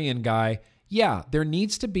libertarian guy, yeah, there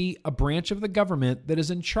needs to be a branch of the government that is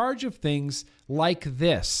in charge of things like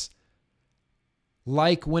this.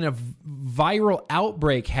 Like when a viral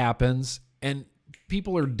outbreak happens and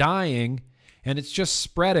people are dying and it's just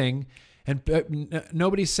spreading and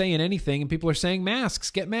nobody's saying anything and people are saying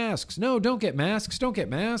masks, get masks. No, don't get masks.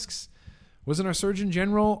 Wasn't our Surgeon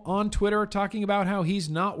General on Twitter talking about how he's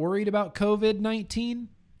not worried about COVID-19?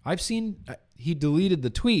 I've seen, he deleted the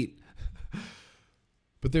tweet,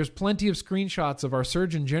 but there's plenty of screenshots of our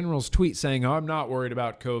Surgeon General's tweet saying, I'm not worried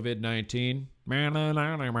about COVID-19.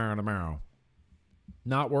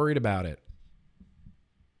 Not worried about it.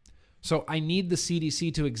 So I need the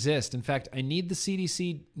CDC to exist. In fact, I need the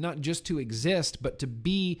CDC not just to exist, but to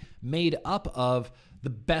be made up of the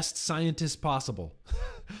best scientists possible.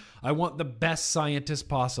 I want the best scientists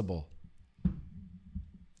possible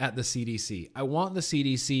at the CDC. I want the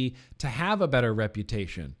CDC to have a better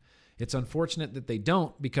reputation. It's unfortunate that they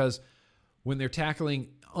don't, because when they're tackling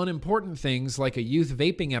unimportant things like a youth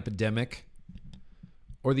vaping epidemic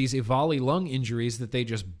or these EVALI lung injuries that they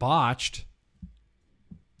just botched,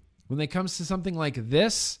 when it comes to something like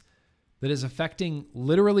this that is affecting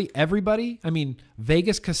literally everybody, I mean,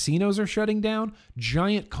 Vegas casinos are shutting down,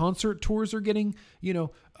 giant concert tours are getting,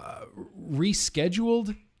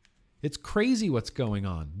 rescheduled. It's crazy what's going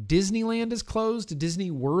on. Disneyland is closed. Disney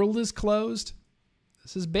World is closed.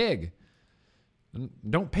 This is big. And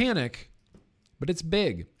don't panic, but it's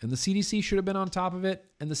big. And the CDC should have been on top of it,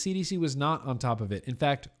 and the CDC was not on top of it. In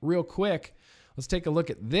fact, real quick, let's take a look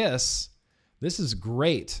at this. This is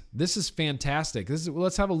great. This is fantastic.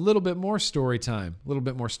 Let's have a little bit more story time. A little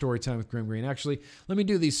bit more story time with Grimm Green. Actually, let me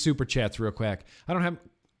do these super chats real quick.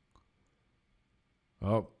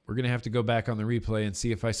 Oh, we're going to have to go back on the replay and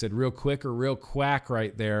see if I said real quick or real quack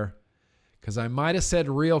right there, because I might have said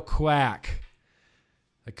real quack.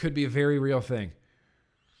 That could be a very real thing.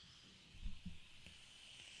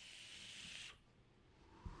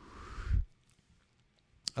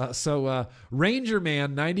 Ranger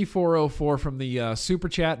Man 9404 from the super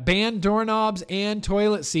chat, ban doorknobs and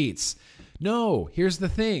toilet seats. No, here's the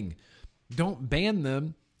thing. Don't ban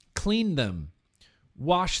them, clean them,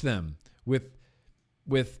 wash them with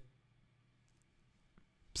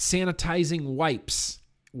sanitizing wipes,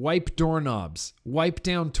 wipe doorknobs, wipe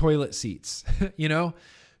down toilet seats,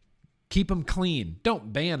 keep them clean.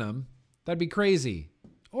 Don't ban them. That'd be crazy.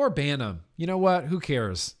 Or ban them. You know what? Who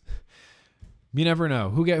cares? You never know.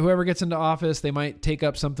 Whoever gets into office, they might take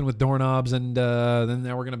up something with doorknobs, and then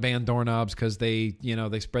now we're going to ban doorknobs because they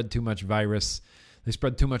spread too much virus. They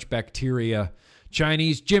spread too much bacteria.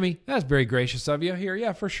 Chinese Jimmy, that's very gracious of you. Here,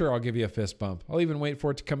 yeah, for sure, I'll give you a fist bump. I'll even wait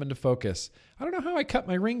for it to come into focus. I don't know how I cut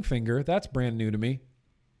my ring finger. That's brand new to me.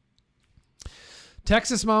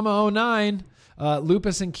 Texas Mama 09,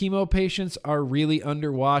 lupus and chemo patients are really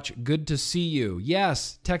under watch. Good to see you.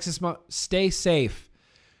 Yes, Texas Mama, stay safe.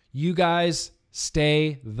 You guys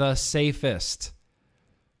stay the safest.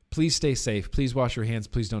 Please stay safe. Please wash your hands.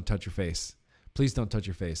 Please don't touch your face. Please don't touch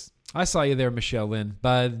your face. I saw you there, Michelle Lynn.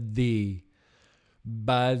 Buddy.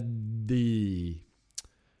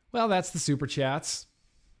 Well, that's the super chats.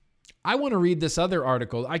 I want to read this other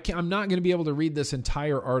article. I'm not going to be able to read this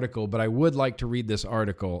entire article, but I would like to read this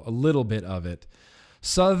article, a little bit of it.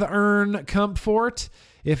 Southern Comfort.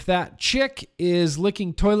 If that chick is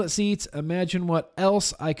licking toilet seats, imagine what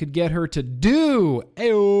else I could get her to do.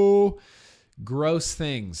 Ayo. Gross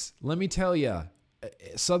things. Let me tell you,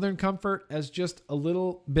 Southern Comfort, as just a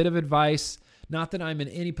little bit of advice. Not that I'm in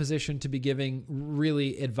any position to be giving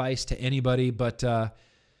really advice to anybody, but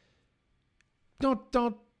don't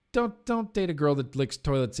date a girl that licks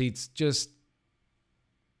toilet seats just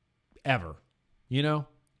ever,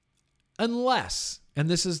 Unless, and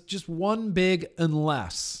this is just one big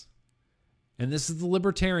unless, and this is the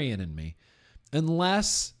libertarian in me,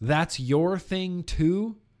 unless that's your thing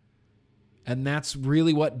too, And that's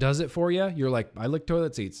really what does it for you. You're like, I lick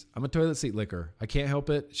toilet seats. I'm a toilet seat licker. I can't help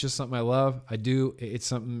it. It's just something I love. I do. It's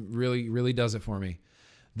something really, really does it for me.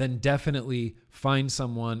 Then definitely find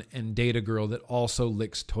someone and date a girl that also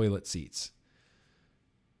licks toilet seats.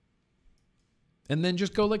 And then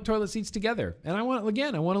just go lick toilet seats together. And I want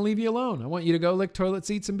to leave you alone. I want you to go lick toilet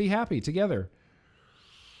seats and be happy together.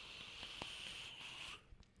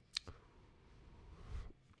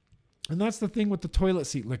 And that's the thing with the toilet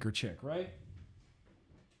seat licker chick, right?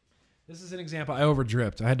 This is an example. I over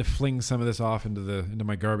dripped. I had to fling some of this off into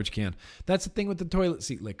my garbage can. That's the thing with the toilet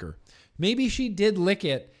seat licker. Maybe she did lick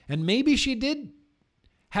it, and maybe she did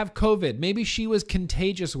have COVID. Maybe she was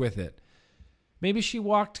contagious with it. Maybe she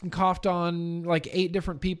walked and coughed on like 8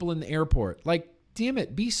 different people in the airport. Like, damn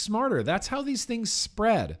it, be smarter. That's how these things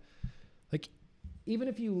spread. Like, even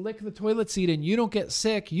if you lick the toilet seat and you don't get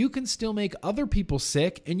sick, you can still make other people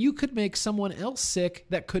sick, and you could make someone else sick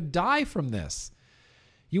that could die from this.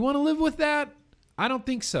 You want to live with that? I don't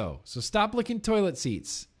think so. So stop licking toilet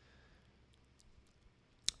seats.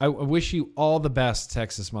 I wish you all the best,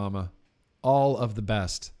 Texas Mama. All of the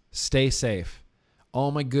best. Stay safe.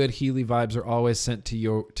 All my good Healy vibes are always sent to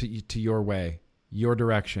your way, your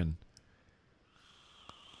direction.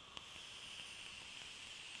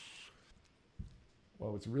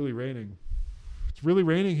 Well, it's really raining. It's really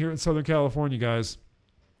raining here in Southern California, guys.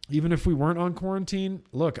 Even if we weren't on quarantine,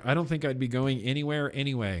 look, I don't think I'd be going anywhere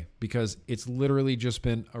anyway, because it's literally just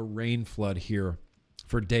been a rain flood here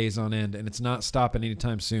for days on end, and it's not stopping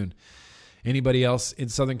anytime soon. Anybody else in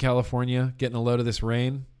Southern California getting a load of this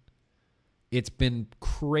rain? It's been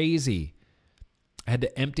crazy. I had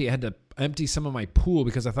to empty some of my pool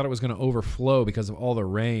because I thought it was going to overflow because of all the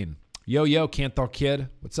rain. Yo, Canthal Kid,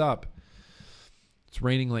 what's up? It's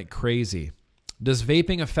raining like crazy. Does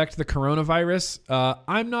vaping affect the coronavirus?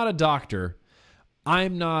 I'm not a doctor.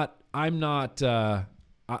 I'm not,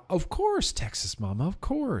 of course, Texas Mama, of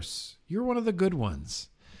course. You're one of the good ones.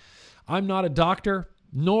 I'm not a doctor,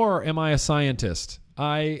 nor am I a scientist.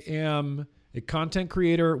 I am a content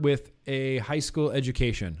creator with a high school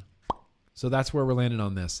education. So that's where we're landing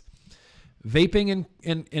on this. Vaping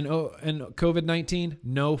and COVID-19,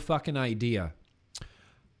 no fucking idea.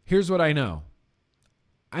 Here's what I know.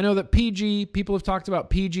 I know that people have talked about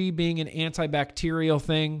PG being an antibacterial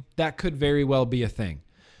thing. That could very well be a thing.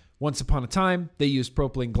 Once upon a time, they used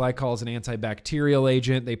propylene glycol as an antibacterial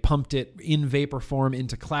agent. They pumped it in vapor form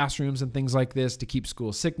into classrooms and things like this to keep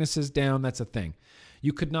school sicknesses down. That's a thing.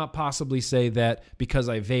 You could not possibly say that because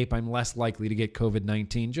I vape, I'm less likely to get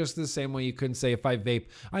COVID-19. Just the same way you couldn't say if I vape,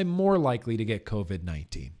 I'm more likely to get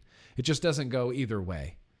COVID-19. It just doesn't go either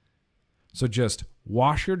way. So just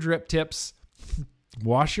wash your drip tips,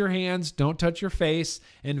 wash your hands, don't touch your face,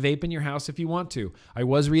 and vape in your house if you want to. I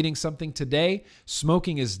was reading something today.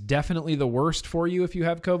 Smoking is definitely the worst for you if you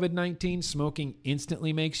have COVID-19. Smoking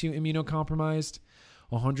instantly makes you immunocompromised.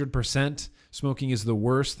 100%. Smoking is the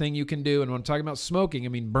worst thing you can do. And when I'm talking about smoking, I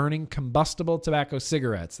mean burning combustible tobacco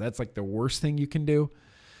cigarettes. That's like the worst thing you can do.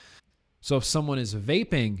 So if someone is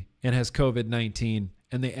vaping and has COVID-19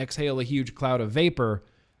 and they exhale a huge cloud of vapor,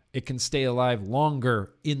 it can stay alive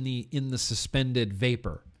longer in the suspended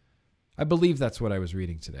vapor. I believe that's what I was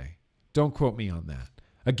reading today. Don't quote me on that.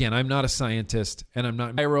 Again, I'm not a scientist and I'm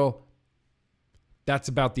not viral. That's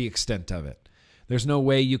about the extent of it. There's no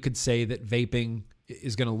way you could say that vaping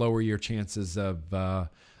is going to lower your chances of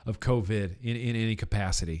COVID in any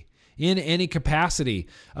capacity. In any capacity.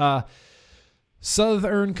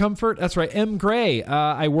 Southern Comfort, that's right, M. Gray.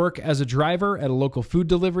 I work as a driver at a local food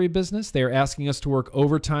delivery business. They are asking us to work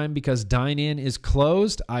overtime because dine-in is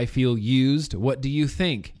closed. I feel used. What do you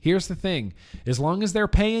think? Here's the thing. As long as they're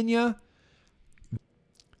paying you,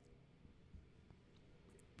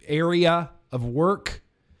 area of work,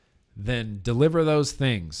 then deliver those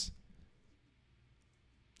things.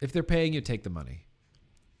 If they're paying you, take the money.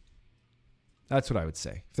 That's what I would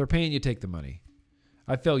say. If they're paying you, take the money.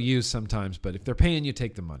 I feel used sometimes, but if they're paying you,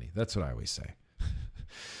 take the money. That's what I always say.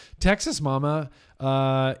 Texas Mama,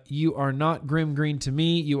 you are not grim green to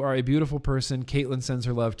me. You are a beautiful person. Caitlin sends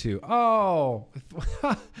her love too. Oh,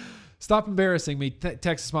 stop embarrassing me,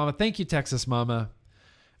 Texas Mama. Thank you, Texas Mama.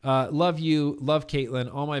 Love you. Love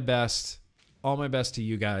Caitlin. All my best. All my best to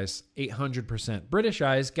you guys. 800%. British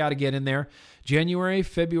Eyes, got to get in there. January,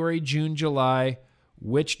 February, June, July.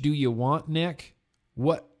 Which do you want, Nick?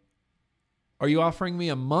 What? Are you offering me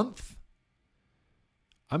a month?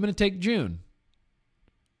 I'm going to take June.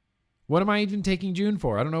 What am I even taking June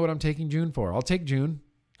for? I don't know what I'm taking June for. I'll take June.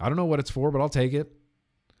 I don't know what it's for, but I'll take it.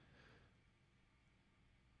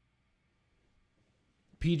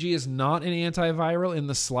 PG is not an antiviral in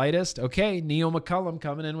the slightest. Okay, Neil McCullum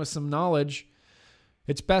coming in with some knowledge.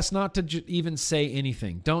 It's best not to even say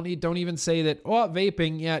anything. Don't even say that, oh,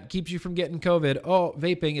 vaping, yeah, it keeps you from getting COVID. Oh,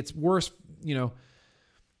 vaping, it's worse. You know,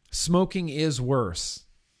 smoking is worse.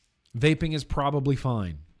 Vaping is probably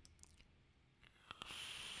fine.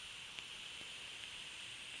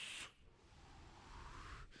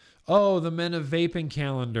 Oh, the Men of Vaping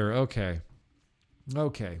calendar. Okay.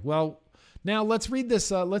 Well, now let's read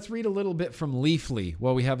this. Let's read a little bit from Leafly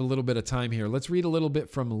while we have a little bit of time here. Let's read a little bit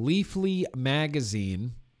from Leafly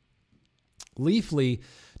magazine. Leafly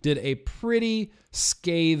did a pretty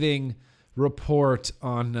scathing report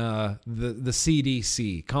on the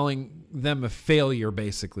CDC, calling them a failure,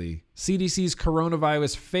 basically. CDC's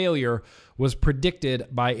coronavirus failure was predicted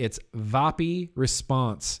by its VAPI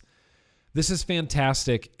response. This is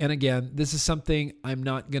fantastic. And again, this is something I'm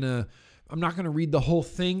not going to read the whole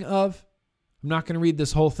thing of. I'm not going to read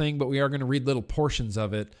this whole thing, but we are going to read little portions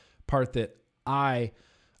of it. Part that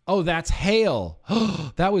that's hail.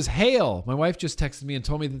 That was hail. My wife just texted me and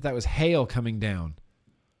told me that was hail coming down.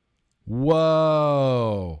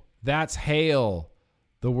 Whoa, that's hail.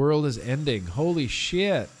 The world is ending. Holy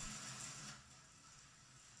shit.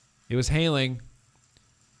 It was hailing.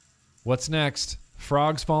 What's next?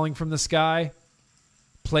 Frogs falling from the sky?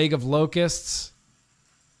 Plague of locusts?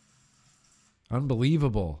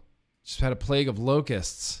 Unbelievable. Just had a plague of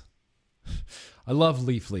locusts. I love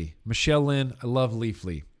Leafly. Michelle Lynn, I love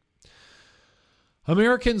Leafly.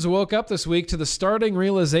 Americans woke up this week to the startling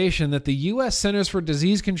realization that the U.S. Centers for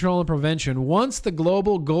Disease Control and Prevention, once the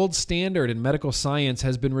global gold standard in medical science,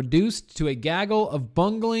 has been reduced to a gaggle of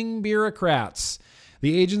bungling bureaucrats.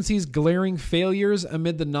 The agency's glaring failures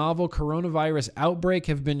amid the novel coronavirus outbreak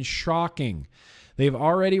have been shocking. They've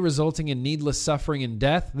already resulting in needless suffering and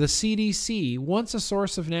death. The CDC, once a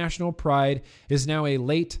source of national pride, is now a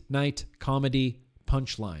late-night comedy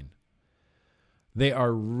punchline. They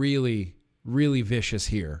are really, really vicious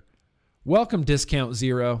here. Welcome, Discount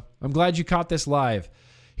Zero. I'm glad you caught this live.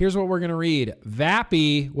 Here's what we're going to read.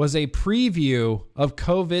 VAPI was a preview of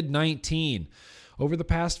COVID-19. Over the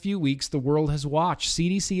past few weeks, the world has watched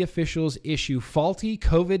CDC officials issue faulty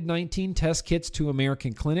COVID-19 test kits to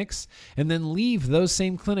American clinics and then leave those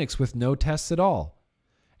same clinics with no tests at all.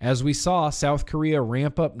 As we saw South Korea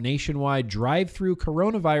ramp up nationwide drive-through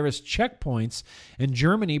coronavirus checkpoints and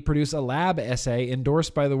Germany produce a lab essay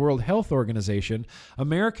endorsed by the World Health Organization,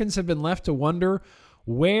 Americans have been left to wonder,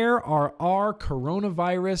 where are our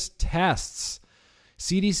coronavirus tests?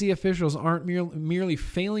 CDC officials aren't merely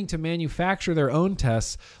failing to manufacture their own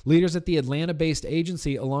tests. Leaders at the Atlanta-based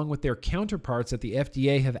agency, along with their counterparts at the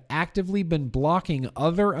FDA, have actively been blocking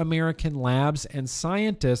other American labs and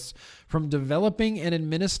scientists from developing and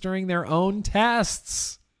administering their own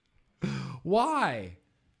tests. Why?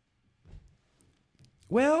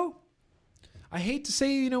 Well, I hate to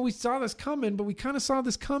say, we saw this coming, but we kind of saw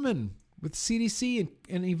this coming with CDC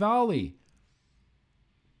and EVALI.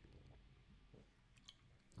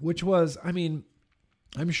 Which was, I'm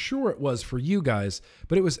sure it was for you guys,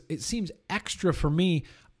 but it seems extra for me.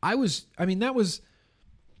 That was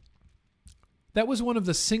one of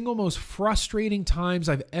the single most frustrating times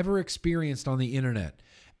I've ever experienced on the internet.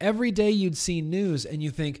 Every day you'd see news and you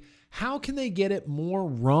think, how can they get it more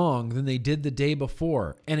wrong than they did the day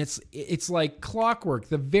before? And it's like clockwork.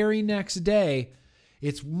 The very next day,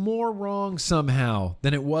 it's more wrong somehow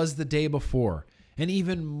than it was the day before. And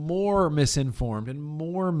even more misinformed and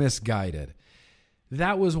more misguided.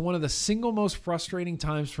 That was one of the single most frustrating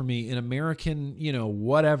times for me in American,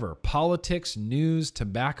 whatever, politics, news,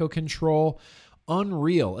 tobacco control.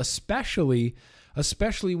 Unreal, especially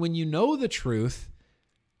when you know the truth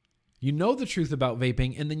about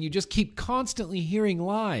vaping, and then you just keep constantly hearing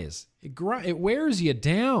lies. It wears you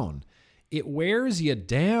down. It wears you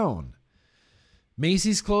down.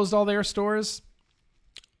 Macy's closed all their stores.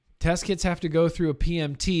 Test kits have to go through a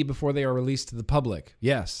PMT before they are released to the public.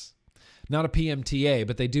 Yes. Not a PMTA,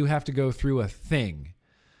 but they do have to go through a thing.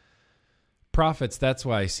 Profits, that's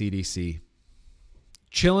why, CDC.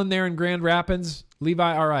 Chilling there in Grand Rapids?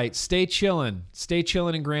 Levi, all right. Stay chilling. Stay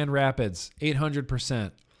chilling in Grand Rapids.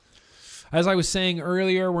 800%. As I was saying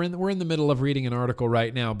earlier, we're in the middle of reading an article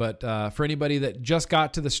right now, but for anybody that just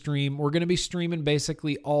got to the stream, we're going to be streaming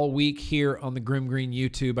basically all week here on the Grimm Green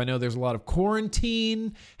YouTube. I know there's a lot of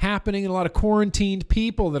quarantine happening and a lot of quarantined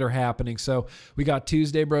people that are happening. So we got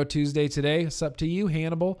Tuesday Bro Tuesday today. It's up to you,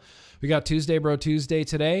 Hannibal. We got Tuesday Bro Tuesday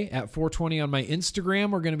today at 4:20 on my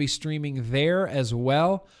Instagram. We're going to be streaming there as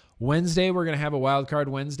well. Wednesday, we're going to have a Wildcard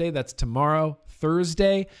Wednesday. That's tomorrow.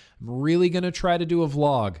 Thursday, I'm really going to try to do a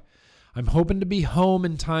vlog. I'm hoping to be home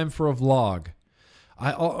in time for a vlog.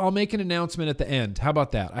 I'll make an announcement at the end. How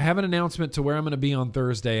about that? I have an announcement to where I'm going to be on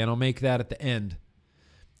Thursday, and I'll make that at the end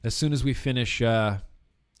as soon as we finish.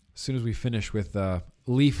 With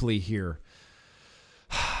Leafly here.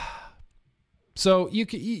 So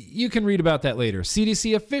you can read about that later.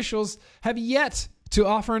 CDC officials have yet to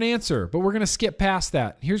offer an answer, but we're going to skip past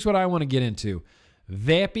that. Here's what I want to get into.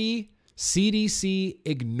 VAPI, CDC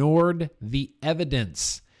ignored the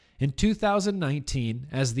evidence. In 2019,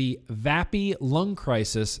 as the VAPI lung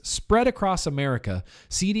crisis spread across America,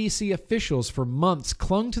 CDC officials for months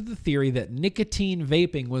clung to the theory that nicotine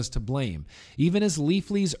vaping was to blame, even as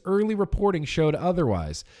Leafly's early reporting showed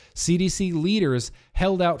otherwise. CDC leaders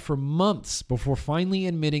held out for months before finally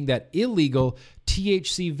admitting that illegal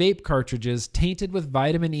THC vape cartridges tainted with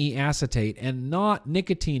vitamin E acetate and not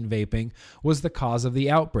nicotine vaping was the cause of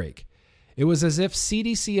the outbreak. It was as if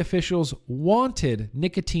CDC officials wanted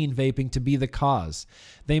nicotine vaping to be the cause.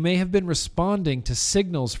 They may have been responding to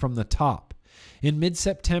signals from the top. In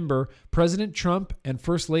mid-September, President Trump and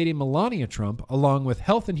First Lady Melania Trump, along with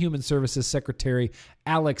Health and Human Services Secretary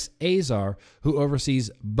Alex Azar, who oversees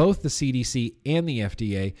both the CDC and the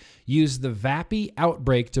FDA, used the VAPI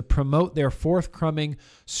outbreak to promote their forthcoming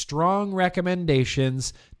strong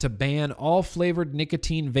recommendations to ban all flavored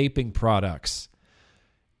nicotine vaping products.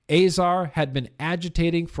 Azar had been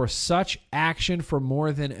agitating for such action for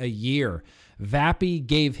more than a year. VAPI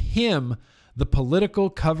gave him the political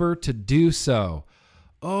cover to do so.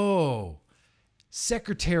 Oh,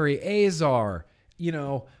 Secretary Azar,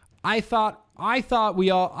 I thought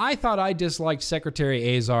I disliked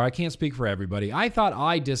Secretary Azar. I can't speak for everybody. I thought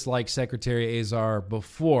I disliked Secretary Azar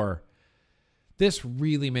before. This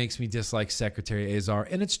really makes me dislike Secretary Azar,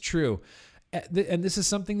 and it's true. And this is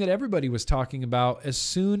something that everybody was talking about as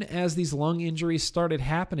soon as these lung injuries started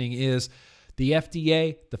happening, is the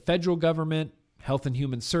FDA, the federal government, Health and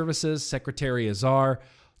Human Services, Secretary Azar,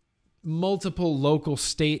 multiple local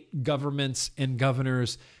state governments and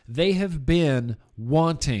governors. They have been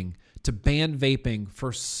wanting to ban vaping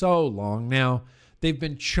for so long now. They've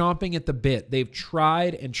been chomping at the bit. They've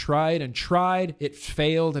tried and tried and tried. It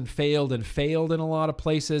failed and failed and failed in a lot of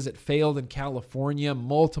places. It failed in California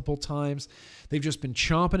multiple times. They've just been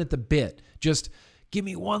chomping at the bit. Just give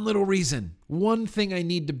me one little reason, one thing I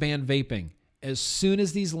need to ban vaping. As soon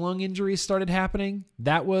as these lung injuries started happening,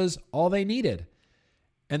 that was all they needed.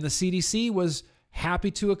 And the CDC was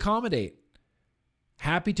happy to accommodate,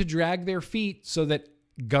 happy to drag their feet so that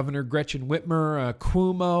Governor Gretchen Whitmer,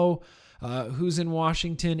 Cuomo, who's in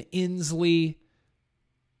Washington, Inslee,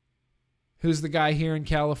 who's the guy here in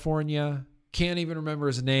California, can't even remember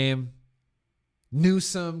his name,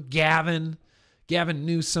 Newsom, Gavin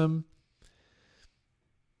Newsom.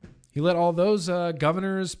 He let all those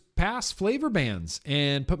governors pass flavor bans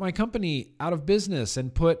and put my company out of business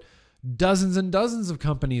and put dozens and dozens of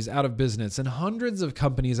companies out of business and hundreds of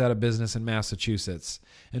companies out of business in Massachusetts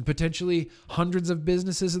and potentially hundreds of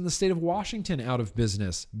businesses in the state of Washington out of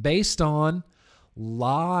business based on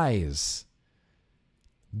lies,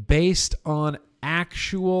 based on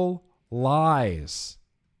actual lies,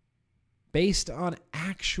 based on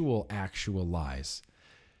actual lies.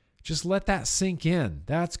 Just let that sink in.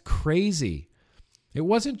 That's crazy. It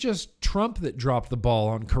wasn't just Trump that dropped the ball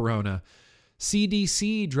on Corona.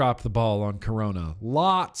 CDC dropped the ball on Corona.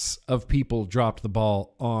 Lots of people dropped the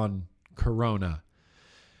ball on Corona.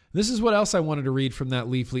 This is what else I wanted to read from that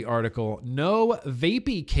Leafly article. No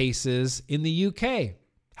vapey cases in the UK.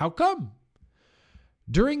 How come?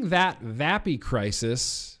 During that VAPI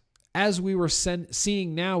crisis, as we were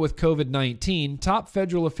seeing now with COVID-19, top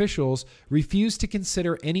federal officials refused to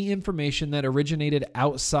consider any information that originated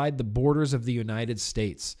outside the borders of the United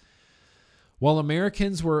States. While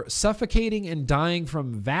Americans were suffocating and dying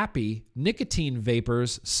from VAPI, nicotine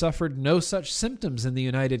vapors suffered no such symptoms in the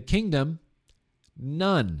United Kingdom.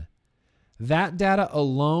 None. That data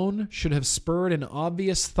alone should have spurred an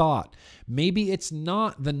obvious thought. Maybe it's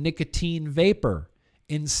not the nicotine vapor.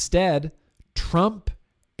 Instead, Trump,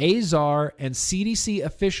 Azar, and CDC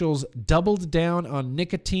officials doubled down on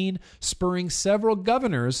nicotine, spurring several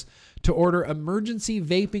governors to order emergency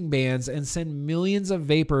vaping bans and send millions of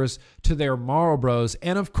vapors to their Marlboros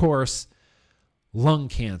and, of course, lung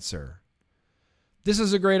cancer. This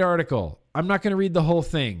is a great article. I'm not going to read the whole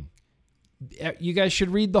thing. You guys should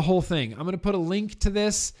read the whole thing. I'm going to put a link to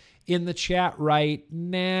this in the chat right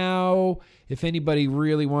now if anybody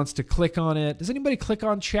really wants to click on it. Does anybody click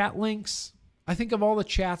on chat links? I think of all the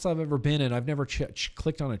chats I've ever been in, I've never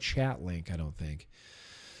clicked on a chat link, I don't think.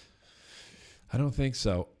 I don't think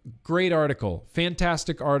so. Great article.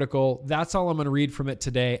 Fantastic article. That's all I'm going to read from it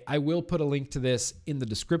today. I will put a link to this in the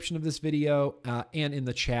description of this video and in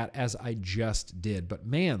the chat as I just did. But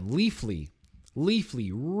man, Leafly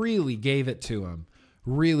really gave it to him.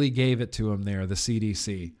 Really gave it to him there, the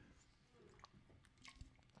CDC.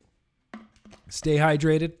 Stay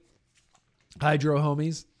hydrated. Hydro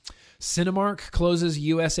homies. Cinemark closes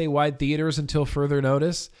USA-wide theaters until further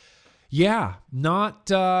notice. Yeah, not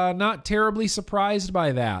terribly surprised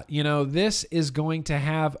by that. You know, this is going to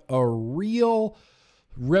have a real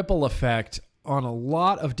ripple effect on a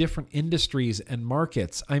lot of different industries and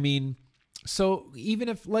markets. I mean, so even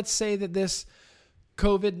if, let's say that this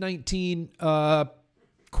COVID-19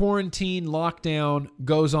 quarantine lockdown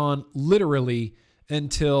goes on literally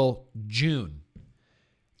until June.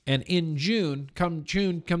 And in June, come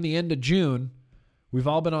the end of June, we've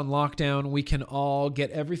all been on lockdown. We can all get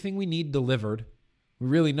everything we need delivered. We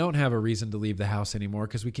really don't have a reason to leave the house anymore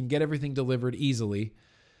because we can get everything delivered easily.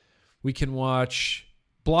 We can watch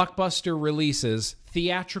blockbuster releases,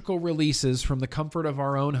 theatrical releases from the comfort of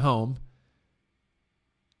our own home.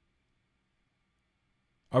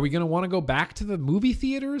 Are we going to want to go back to the movie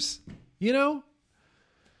theaters? You know?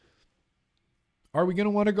 Are we going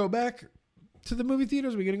to want to go back to the movie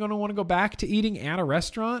theaters? Are we going to want to go back to eating at a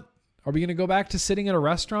restaurant? Are we going to go back to sitting at a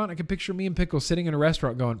restaurant? I can picture me and Pickle sitting in a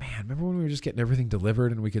restaurant going, man, remember when we were just getting everything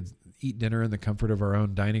delivered and we could eat dinner in the comfort of our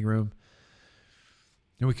own dining room?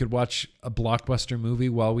 And we could watch a blockbuster movie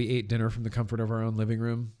while we ate dinner from the comfort of our own living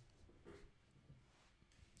room?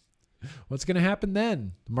 What's going to happen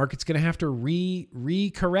then? The market's going to have to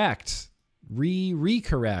recorrect.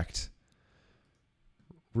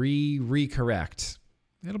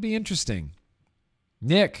 It'll be interesting.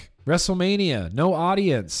 Nick, WrestleMania, no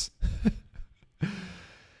audience.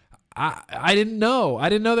 I didn't know. I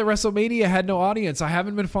didn't know that WrestleMania had no audience. I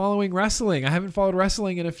haven't been following wrestling. I haven't followed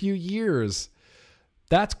wrestling in a few years.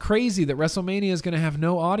 That's crazy that WrestleMania is going to have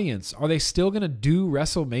no audience. Are they still going to do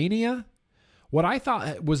WrestleMania? What I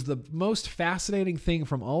thought was the most fascinating thing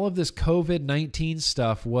from all of this COVID-19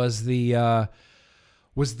 stuff was the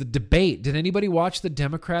debate. Did anybody watch the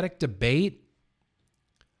Democratic debate?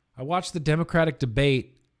 I watched the Democratic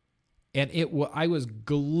debate, and I was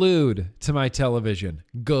glued to my television.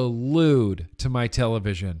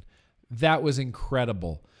 That was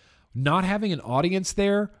incredible. Not having an audience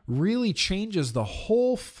there really changes the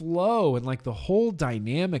whole flow and like the whole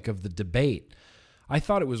dynamic of the debate. I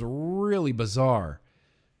thought it was really bizarre.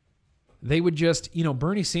 They would just,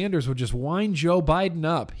 Bernie Sanders would just wind Joe Biden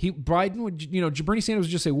up. Bernie Sanders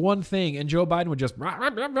would just say one thing and Joe Biden would just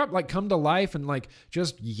like come to life and like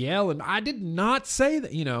just yell. And I did not say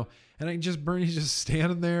that, and Bernie's just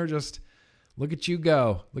standing there, just look at you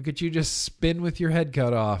go. Look at you just spin with your head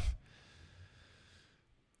cut off.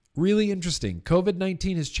 Really interesting.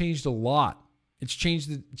 COVID-19 has changed a lot. It's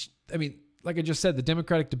changed like I just said, the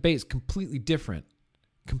Democratic debate is completely different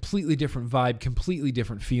vibe, completely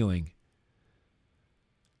different feeling.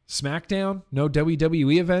 SmackDown, no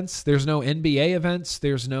WWE events. There's no NBA events.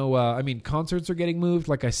 There's no, concerts are getting moved.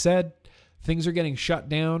 Like I said, things are getting shut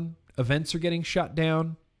down. Events are getting shut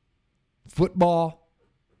down. Football.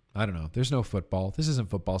 I don't know. There's no football. This isn't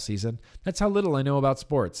football season. That's how little I know about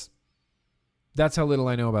sports.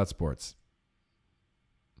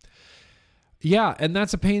 Yeah, and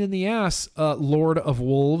that's a pain in the ass, Lord of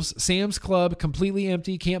Wolves. Sam's Club, completely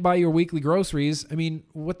empty, can't buy your weekly groceries. I mean,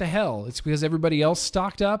 what the hell? It's because everybody else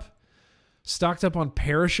stocked up on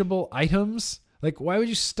perishable items? Like, why would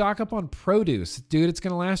you stock up on produce? Dude, it's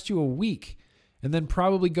going to last you a week and then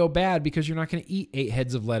probably go bad because you're not going to eat 8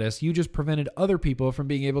 heads of lettuce. You just prevented other people from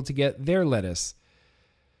being able to get their lettuce.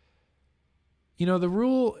 The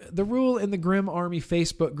rule in the Grim Army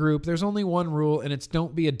Facebook group, there's only one rule, and it's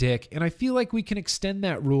don't be a dick. And I feel like we can extend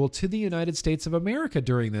that rule to the United States of America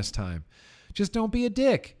during this time. Just don't be a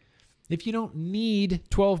dick. If you don't need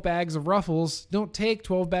 12 bags of Ruffles, don't take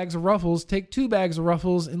 12 bags of Ruffles. Take 2 bags of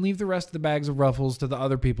Ruffles and leave the rest of the bags of Ruffles to the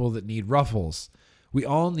other people that need Ruffles. We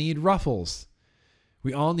all need Ruffles.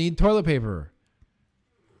 We all need toilet paper.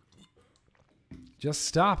 Just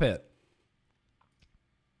stop it.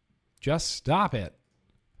 Just stop it.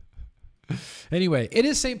 Anyway, it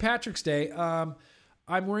is St. Patrick's Day. I'm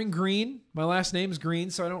wearing green. My last name is Green,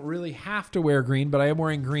 so I don't really have to wear green, but I am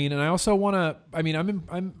wearing green. And I also want to,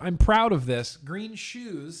 I'm proud of this. Green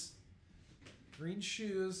shoes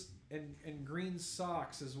and green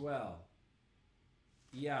socks as well.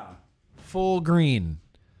 Yeah. Full green.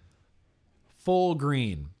 Full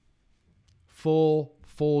green. Full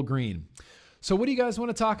green. So what do you guys want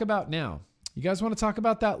to talk about now? You guys want to talk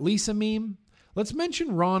about that Lisa meme? Let's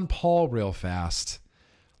mention Ron Paul real fast.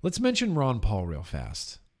 Let's mention Ron Paul real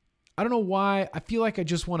fast. I don't know why. I feel like I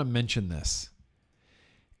just want to mention this.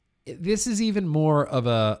 This is even more of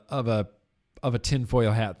a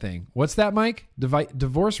tinfoil hat thing. What's that, Mike?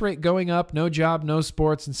 Divorce rate going up, no job, no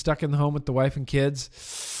sports, and stuck in the home with the wife and kids.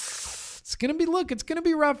 It's going to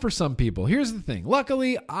be rough for some people. Here's the thing.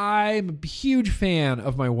 Luckily, I'm a huge fan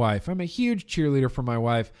of my wife. I'm a huge cheerleader for my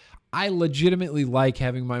wife. I legitimately like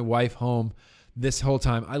having my wife home this whole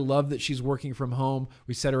time. I love that she's working from home.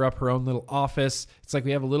 We set her up her own little office. It's like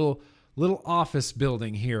we have a little office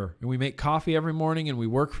building here, and we make coffee every morning and we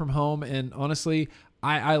work from home. And honestly,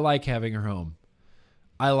 I like having her home.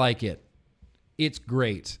 I like it. It's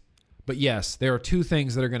great. But yes, there are two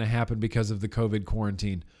things that are going to happen because of the COVID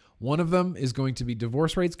quarantine. One of them is going to be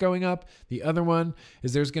divorce rates going up. The other one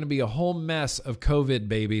is there's going to be a whole mess of COVID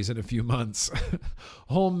babies in a few months.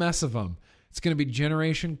 A whole mess of them. It's going to be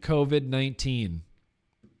Generation COVID-19.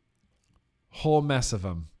 Whole mess of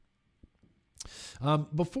them.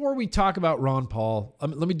 Before we talk about Ron Paul,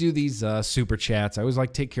 let me do these super chats. I always like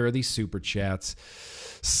to take care of these super chats.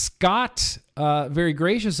 Scott, very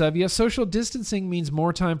gracious of you. Social distancing means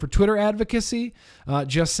more time for Twitter advocacy.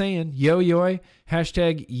 Just saying. Yo-yoy.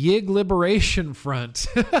 Hashtag Yig Liberation Front.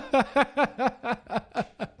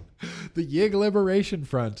 The Yig Liberation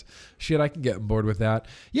Front. Shit, I can get on board with that.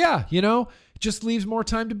 Yeah, just leaves more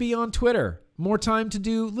time to be on Twitter. More time to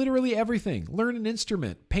do literally everything. Learn an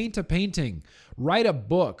instrument. Paint a painting. Write a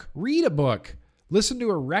book. Read a book. Listen to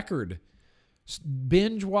a record.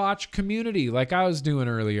 Binge watch Community like I was doing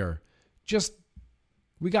earlier.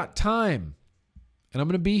 We got time. And I'm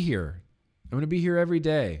going to be here. I'm going to be here every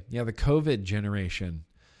day. Yeah, the COVID generation.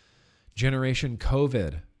 Generation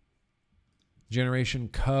COVID. Generation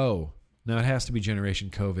Co. Now it has to be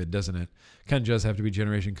Generation COVID, doesn't it? Kind of does have to be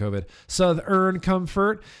Generation COVID. Southern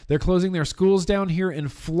Comfort. They're closing their schools down here in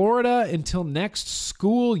Florida until next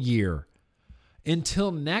school year.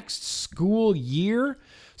 Until next school year.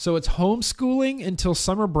 So it's homeschooling until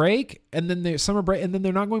summer break, and then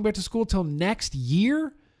they're not going back to school till next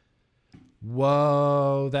year.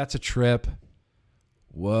 Whoa, that's a trip.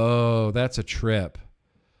 I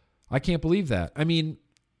can't believe that. I mean,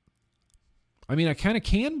 I kind of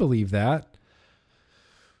can believe that.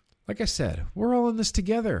 Like I said, we're all in this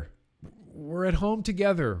together. We're at home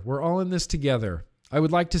together. We're all in this together. I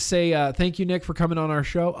would like to say thank you, Nick, for coming on our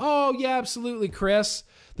show. Oh, yeah, absolutely, Chris.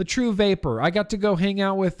 The True Vapor. I got to go hang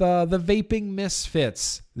out with the Vaping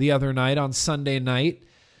Misfits the other night on Sunday night.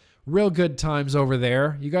 Real good times over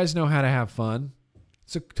there. You guys know how to have fun.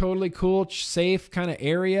 It's a totally cool, safe kind of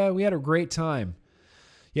area. We had a great time.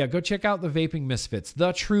 Yeah, go check out the Vaping Misfits.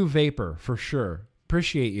 The True Vapor, for sure.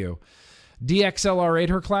 Appreciate you.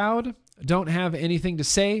 DXLR8 Cloud. Don't have anything to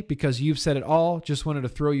say because you've said it all. Just wanted to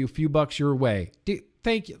throw you a few bucks your way.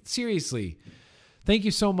 Thank you. Seriously. Thank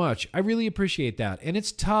you so much. I really appreciate that. And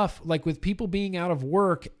it's tough, like with people being out of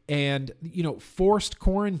work and, forced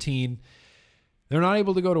quarantine, they're not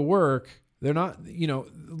able to go to work. They're not, a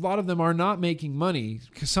lot of them are not making money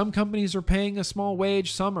because some companies are paying a small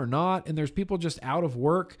wage, some are not, and there's people just out of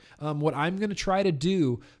work. What I'm going to try to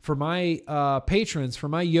do for my patrons, for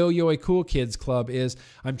my Yo-Yo Cool Kids Club is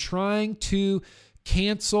I'm trying to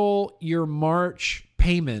cancel your March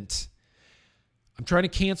payment. I'm trying to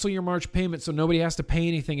cancel your March payment so nobody has to pay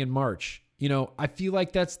anything in March. I feel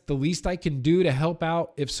like that's the least I can do to help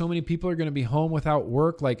out if so many people are going to be home without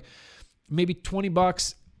work, like maybe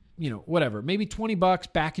 $20, whatever. Maybe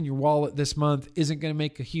 $20 back in your wallet this month isn't going to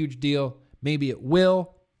make a huge deal. Maybe it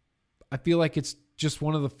will. I feel like it's just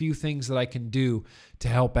one of the few things that I can do to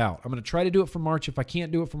help out. I'm going to try to do it for March. If I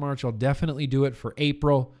can't do it for March, I'll definitely do it for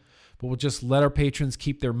April. But we'll just let our patrons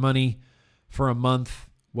keep their money for a month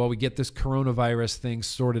while we get this coronavirus thing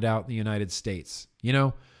sorted out in the United States.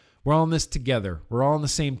 We're all in this together. We're all on the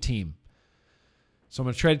same team. So I'm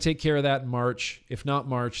going to try to take care of that in March. If not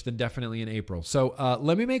March, then definitely in April. So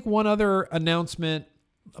let me make one other announcement.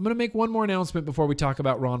 I'm going to make one more announcement before we talk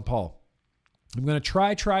about Ron Paul. I'm going to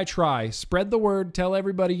try, spread the word, tell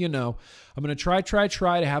everybody you know. I'm going to try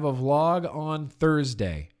to have a vlog on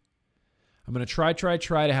Thursday. I'm going to try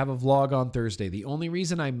to have a vlog on Thursday. The only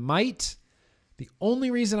reason I might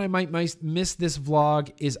miss this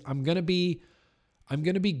vlog is I'm going to be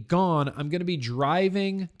gone. I'm going to be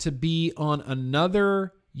driving to be on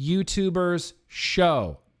another YouTuber's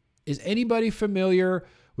show. Is anybody familiar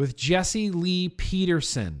with Jesse Lee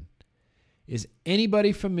Peterson? Is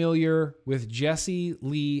anybody familiar with Jesse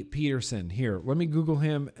Lee Peterson? Here, let me Google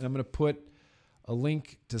him, and I'm going to put a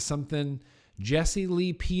link to something. Jesse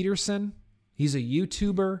Lee Peterson. He's a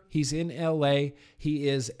YouTuber. He's in LA. He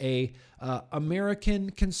is a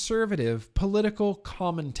American conservative political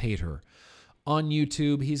commentator on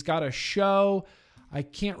YouTube. He's got a show. I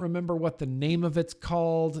can't remember what the name of it's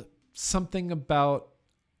called. Something about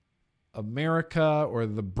America or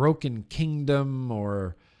the Broken Kingdom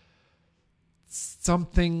or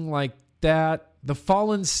something like that. The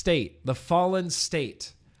Fallen State. The Fallen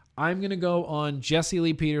State. I'm going to go on Jesse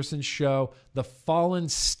Lee Peterson's show, The Fallen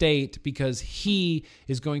State, because he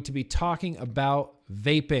is going to be talking about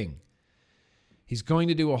vaping. He's going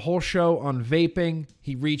to do a whole show on vaping.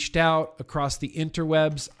 He reached out across the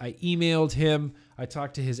interwebs. I emailed him. I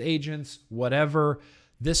talked to his agents, whatever.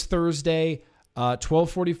 This Thursday,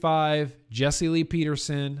 12:45, Jesse Lee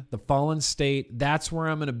Peterson, The Fallen State. That's where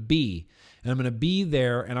I'm going to be. And I'm going to be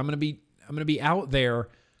there, and I'm going to be out there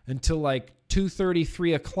until like 2:30,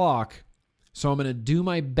 3 o'clock. So I'm going to do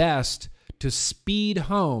my best to speed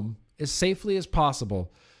home as safely as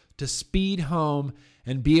possible, to speed home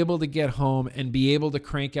and be able to get home and be able to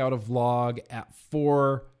crank out a vlog at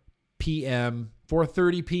 4 p.m.,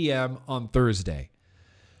 4:30 p.m. on Thursday.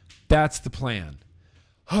 That's the plan.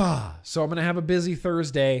 So I'm going to have a busy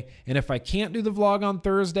Thursday, and if I can't do the vlog on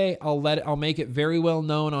Thursday, I'll make it very well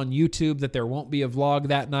known on YouTube that there won't be a vlog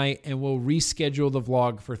that night, and we'll reschedule the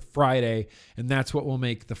vlog for Friday, and that's what will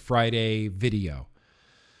make the Friday video.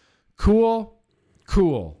 Cool?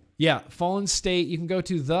 Cool. Yeah, Fallen State. You can go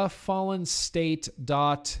to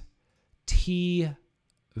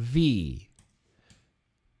thefallenstate.tv.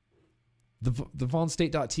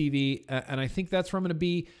 Thefallenstate.tv, and I think that's where I'm going to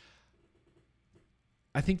be.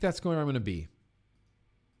 I think that's where I'm going to be.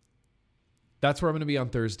 That's where I'm going to be on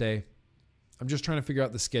Thursday. I'm just trying to figure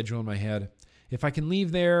out the schedule in my head. If I can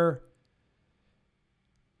leave there,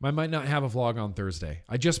 I might not have a vlog on Thursday.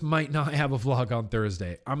 I just might not have a vlog on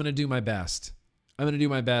Thursday. I'm going to do my best. I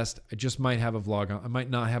just might have a vlog I might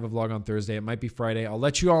not have a vlog on Thursday. It might be Friday. I'll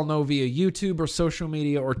let you all know via YouTube or social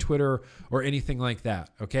media or Twitter or anything like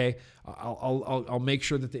that. Okay. I'll make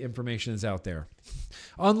sure that the information is out there.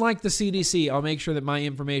 Unlike the CDC, I'll make sure that my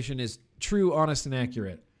information is true, honest, and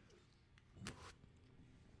accurate.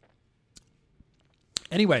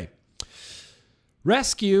 Anyway,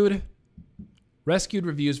 Rescued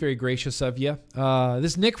Reviews, very gracious of you.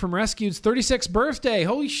 This is Nick from Rescued's 36th birthday.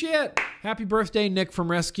 Holy shit. Happy birthday, Nick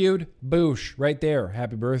from Rescued. Boosh, right there.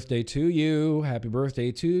 Happy birthday to you. Happy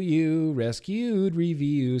birthday to you. Rescued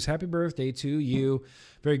Reviews. Happy birthday to you.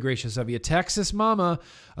 Very gracious of you. Texas Mama,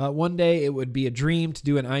 one day it would be a dream to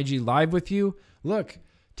do an IG live with you. Look,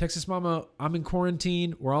 Texas Mama, I'm in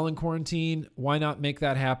quarantine. We're all in quarantine. Why not make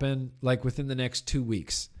that happen like within the next 2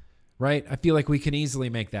 weeks, right? I feel like we can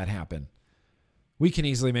easily make that happen. We can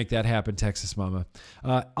easily make that happen, Texas Mama.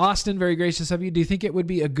 Austin, very gracious of you. Do you think it would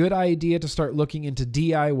be a good idea to start looking into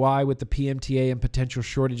DIY with the PMTA and potential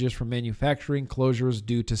shortages from manufacturing closures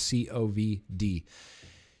due to COVID?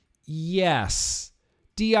 Yes.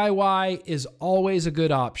 DIY is always a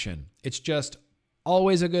good option. It's just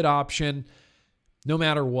always a good option no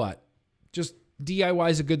matter what. Just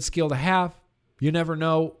DIY is a good skill to have. You never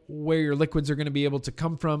know where your liquids are going to be able to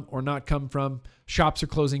come from or not come from. Shops are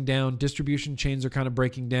closing down. Distribution chains are kind of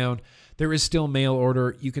breaking down. There is still mail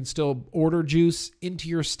order. You can still order juice into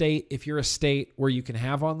your state if you're a state where you can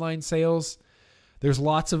have online sales. There's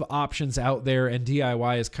lots of options out there, and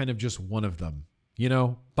DIY is kind of just one of them. You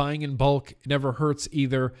know, buying in bulk never hurts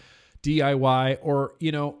either. DIY, or,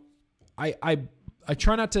 you know, I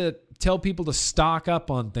try not to tell people to stock up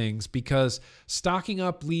on things because stocking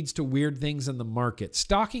up leads to weird things in the market.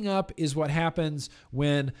 Stocking up is what happens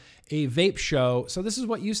when a vape show, so this is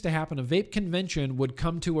what used to happen, a vape convention would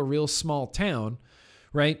come to a real small town,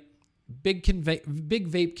 right? Big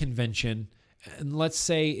vape convention, and let's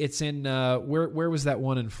say it's in, where was that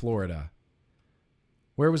one in Florida?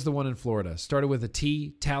 Where was the one in Florida? Started with a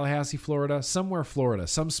T, Tallahassee, Florida, somewhere Florida,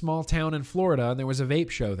 some small town in Florida, and there was a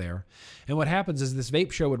vape show there. And what happens is this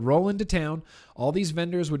vape show would roll into town. All these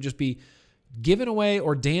vendors would just be giving away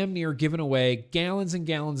or damn near giving away gallons and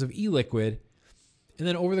gallons of e-liquid. And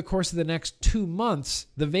then over the course of the next 2 months,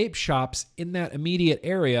 the vape shops in that immediate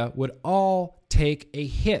area would all take a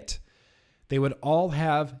hit. They would all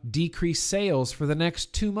have decreased sales for the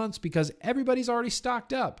next 2 months because everybody's already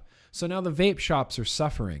stocked up. So now the vape shops are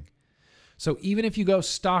suffering. So even if you go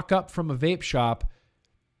stock up from a vape shop,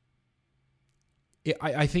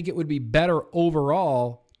 I think it would be better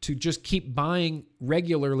overall to just keep buying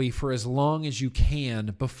regularly for as long as you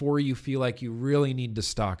can before you feel like you really need to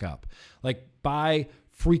stock up. Like buy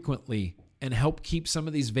frequently and help keep some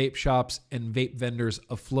of these vape shops and vape vendors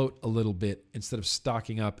afloat a little bit instead of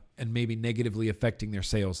stocking up and maybe negatively affecting their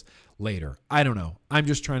sales later. I don't know. I'm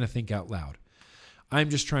just trying to think out loud.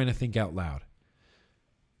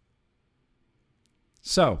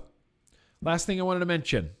 So, last thing I wanted to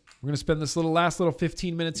mention. We're going to spend this last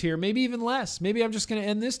 15 minutes here, maybe even less. Maybe I'm just going to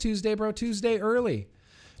end this Tuesday early.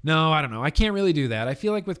 No, I don't know. I can't really do that. I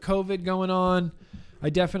feel like with COVID going on, I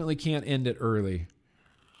definitely can't end it early.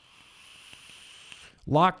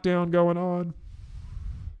 Lockdown going on.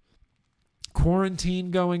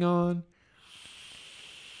 Quarantine going on.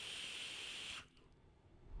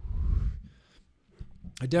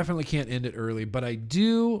 I definitely can't end it early, but I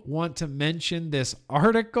do want to mention this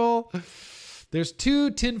article. There's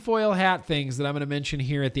 2 tinfoil hat things that I'm going to mention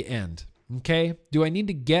here at the end. Okay? Do I need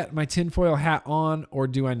to get my tinfoil hat on or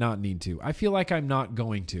do I not need to? I feel like I'm not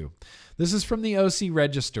going to. This is from the OC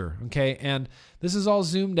Register, okay? And this is all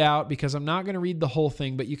zoomed out because I'm not going to read the whole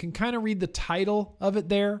thing, but you can kind of read the title of it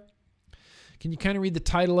there. Can you kind of read the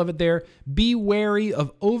title of it there? Be wary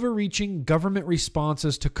of overreaching government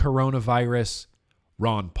responses to coronavirus,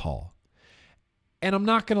 Ron Paul. And I'm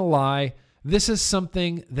not going to lie, this is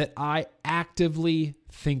something that I actively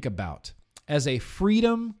think about. As a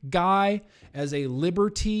freedom guy, as a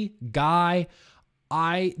liberty guy,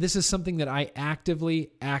 this is something that I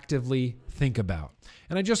actively think about.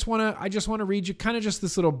 And I just want to read you kind of just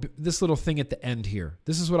this little thing at the end here.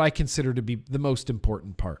 This is what I consider to be the most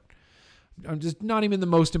important part. I'm just not even the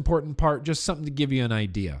most important part, just something to give you an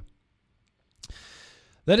idea.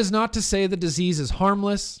 That is not to say the disease is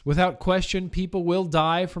harmless. Without question, people will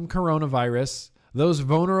die from coronavirus. Those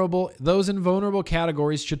in vulnerable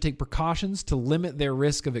categories should take precautions to limit their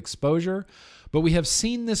risk of exposure. But we have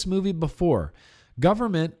seen this movie before.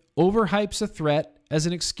 Government overhypes a threat as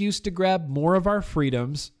an excuse to grab more of our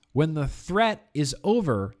freedoms. When the threat is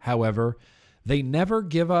over, however, they never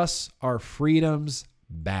give us our freedoms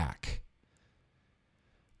back.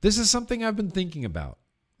 This is something I've been thinking about.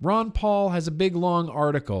 Ron Paul has a big, long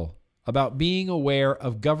article about being aware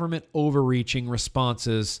of government overreaching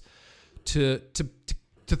responses to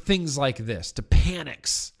things like this, to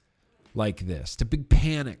panics like this, to big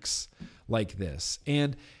panics like this.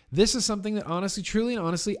 And this is something that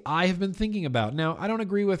honestly I have been thinking about. Now, I don't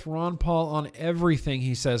agree with Ron Paul on everything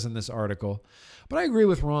he says in this article, but I agree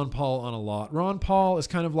with Ron Paul on a lot. Ron Paul is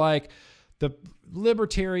kind of like the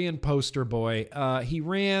libertarian poster boy. He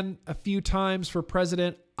ran a few times for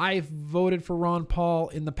president. I've voted for Ron Paul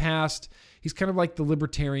in the past. He's kind of like the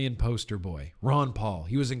libertarian poster boy. Ron Paul.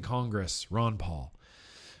 He was in Congress. Ron Paul.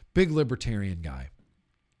 Big libertarian guy.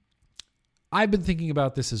 I've been thinking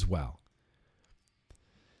about this as well.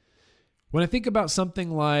 When I think about something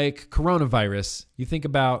like coronavirus, you think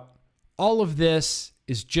about all of this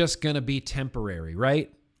is just going to be temporary,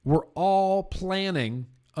 right? We're all planning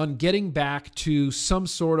on getting back to some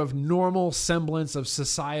sort of normal semblance of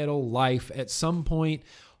societal life at some point,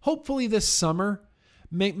 hopefully this summer.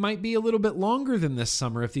 Might be a little bit longer than this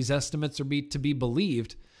summer if these estimates are to be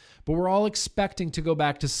believed, but we're all expecting to go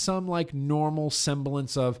back to some like normal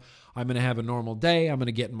semblance of, I'm going to have a normal day, I'm going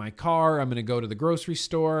to get in my car, I'm going to go to the grocery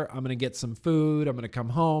store, I'm going to get some food, I'm going to come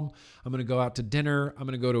home, I'm going to go out to dinner, I'm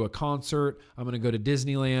going to go to a concert, I'm going to go to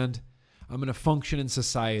Disneyland, I'm going to function in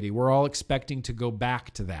society. We're all expecting to go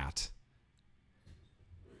back to that.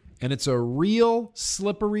 And it's a real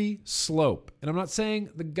slippery slope. And I'm not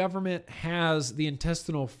saying the government has the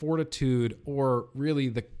intestinal fortitude or really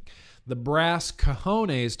the brass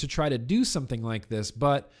cojones to try to do something like this,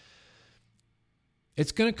 but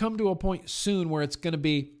it's going to come to a point soon where it's going to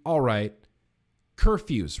be, all right,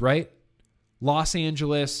 curfews, right? Los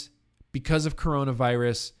Angeles, because of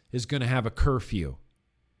coronavirus, is going to have a curfew.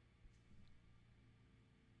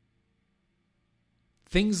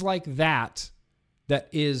 Things like that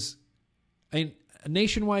is a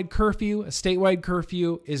nationwide curfew, a statewide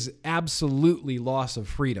curfew is absolutely loss of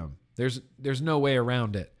freedom. There's no way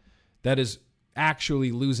around it. That is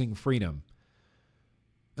actually losing freedom.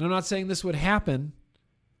 And I'm not saying this would happen,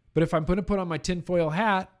 but if I'm going to put on my tinfoil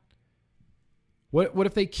hat, what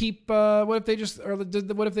if they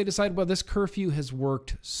decide, well, this curfew has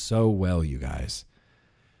worked so well, you guys.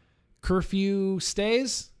 Curfew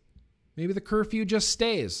stays? Maybe the curfew just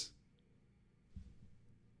stays.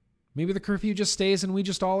 Maybe the curfew just stays and we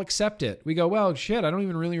just all accept it. We go, well, shit, I don't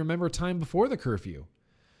even really remember a time before the curfew.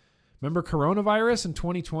 Remember coronavirus in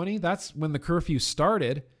 2020? That's when the curfew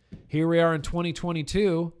started. Here we are in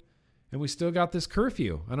 2022, and we still got this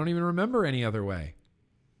curfew. I don't even remember any other way.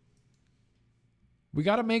 We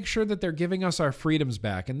got to make sure that they're giving us our freedoms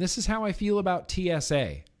back. And this is how I feel about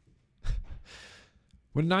TSA.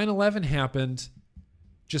 When 9/11 happened,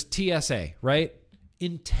 just TSA, right?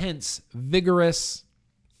 Intense, rigorous,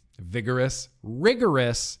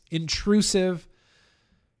 intrusive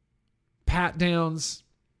pat-downs,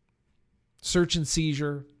 search and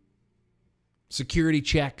seizure, security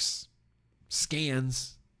checks,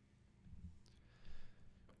 scans.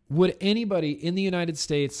 would anybody in the United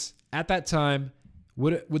States at that time,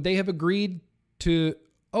 would they have agreed to,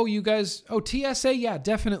 TSA, yeah,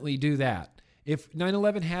 definitely do that. If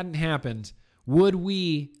 9/11 hadn't happened, would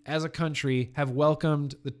we as a country have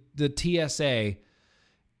welcomed the TSA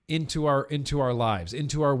into our lives,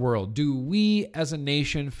 into our world? Do we as a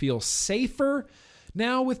nation feel safer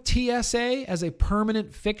now with TSA as a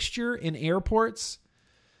permanent fixture in airports?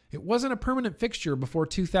 It wasn't a permanent fixture before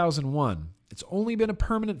 2001. It's only been a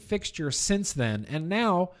permanent fixture since then. And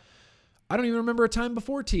now, I don't even remember a time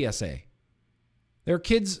before TSA. There are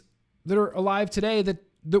kids that are alive today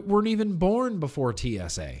that weren't even born before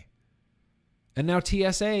TSA. And now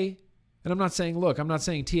TSA, and I'm not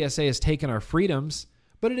saying TSA has taken our freedoms,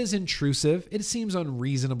 but it is intrusive. It seems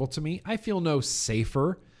unreasonable to me. I feel no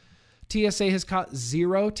safer. TSA has caught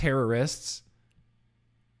 0 terrorists,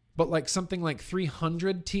 but something like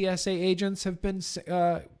 300 TSA agents have been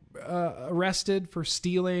arrested for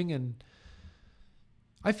stealing, and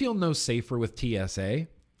I feel no safer with TSA.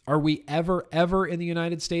 Are we ever in the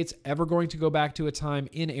United States ever going to go back to a time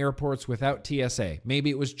in airports without TSA? Maybe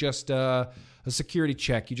it was just a security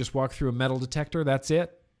check. You just walk through a metal detector. That's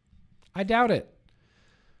it. I doubt it.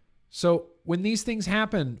 So when these things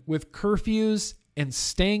happen with curfews and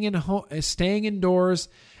staying indoors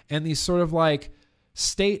and these sort of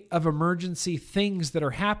state of emergency things that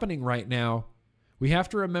are happening right now, we have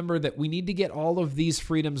to remember that we need to get all of these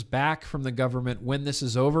freedoms back from the government when this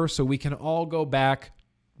is over, so we can all go back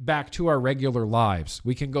to our regular lives.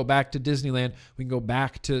 We can go back to Disneyland. We can go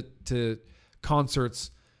back to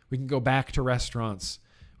concerts. We can go back to restaurants.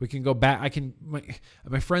 We can go back.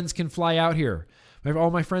 My friends can fly out here.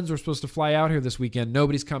 All my friends were supposed to fly out here this weekend.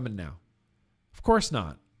 Nobody's coming now. Of course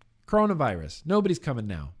not. Coronavirus. Nobody's coming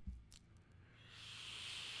now.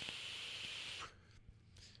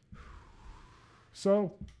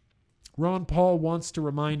 So, Ron Paul wants to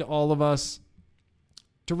remind all of us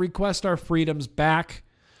to request our freedoms back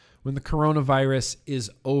when the coronavirus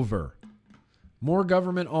is over. More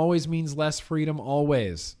government always means less freedom,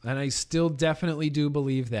 always. And I still definitely do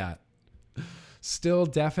believe that.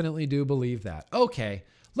 Okay,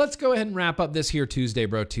 let's go ahead and wrap up this here Tuesday,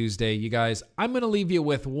 Bro Tuesday, you guys. I'm going to leave you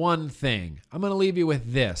with one thing. I'm going to leave you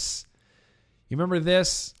with this. You remember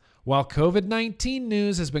this? While COVID-19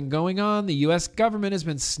 news has been going on, the U.S. government has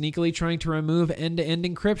been sneakily trying to remove end-to-end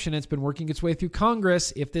encryption. It's been working its way through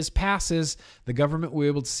Congress. If this passes, the government will be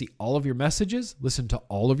able to see all of your messages, listen to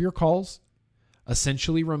all of your calls,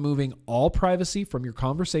 essentially removing all privacy from your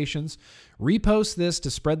conversations. Repost this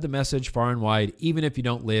to spread the message far and wide, even if you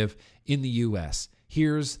don't live in the U.S.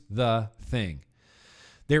 Here's the thing.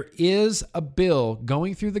 There is a bill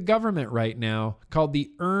going through the government right now called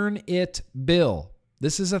the Earn It Bill.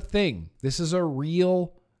 This is a thing. This is a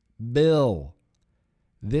real bill.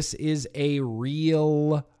 This is a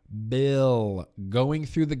real bill going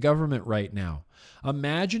through the government right now.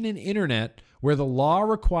 Imagine an internet where the law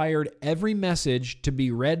required every message to be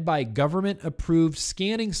read by government-approved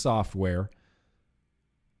scanning software.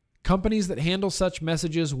 Companies that handle such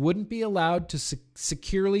messages wouldn't be allowed to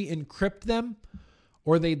securely encrypt them,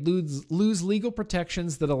 or they'd lose legal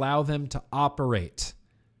protections that allow them to operate.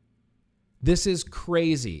 This is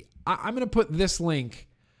crazy. I'm going to put this link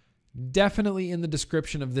definitely in the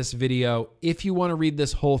description of this video if you want to read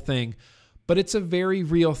this whole thing, but it's a very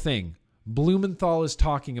real thing. Blumenthal is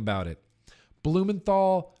talking about it.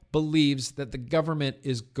 Blumenthal believes that the government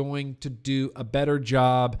is going to do a better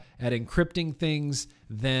job at encrypting things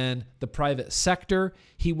than the private sector.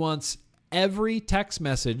 He wants every text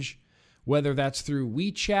message, whether that's through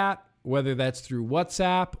WeChat, whether that's through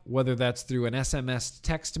WhatsApp, whether that's through an SMS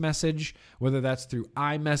text message, whether that's through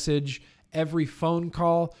iMessage, every phone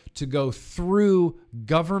call to go through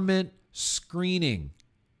government screening.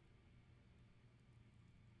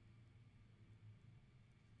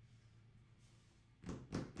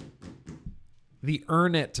 The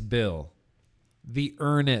Earn It Bill. The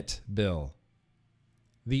Earn It Bill.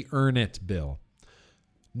 The Earn It Bill.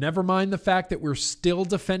 Never mind the fact that we're still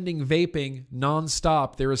defending vaping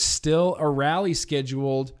nonstop. There is still a rally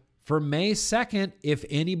scheduled for May 2nd. If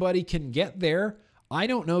anybody can get there, I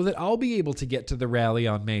don't know that I'll be able to get to the rally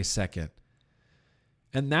on May 2nd.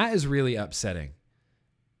 And that is really upsetting.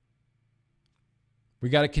 We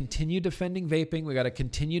got to continue defending vaping. We got to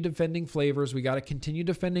continue defending flavors. We got to continue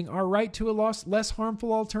defending our right to a less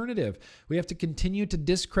harmful alternative. We have to continue to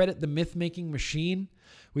discredit the myth-making machine.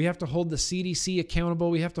 We have to hold the CDC accountable.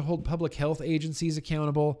 We have to hold public health agencies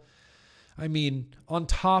accountable. I mean, on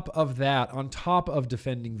top of that, on top of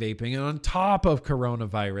defending vaping, and on top of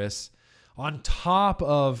coronavirus, on top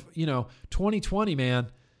of, 2020, man,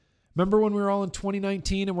 Remember when we were all in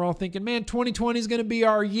 2019 and we're all thinking, man, 2020 is going to be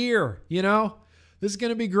our year, you know? This is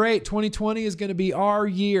going to be great. 2020 is going to be our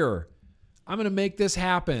year. I'm going to make this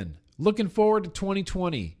happen. Looking forward to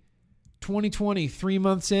 2020. 2020, 3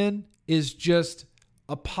 months in, is just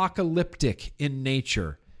apocalyptic in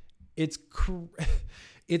nature. It's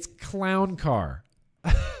clown car.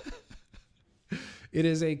 It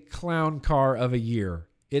is a clown car of a year.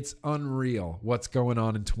 It's unreal what's going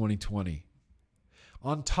on in 2020.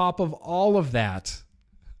 On top of all of that,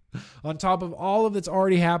 on top of all of that's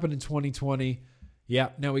already happened in 2020, yeah,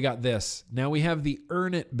 now we got this. Now we have the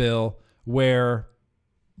Earn It bill where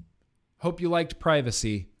hope you liked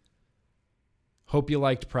privacy. Hope you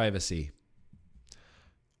liked privacy.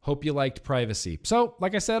 Hope you liked privacy. So,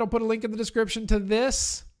 like I said, I'll put a link in the description to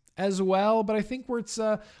this as well. But I think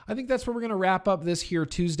I think that's where we're gonna wrap up this here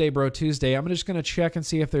Tuesday, Bro Tuesday. I'm just gonna check and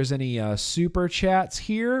see if there's any super chats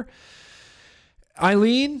here.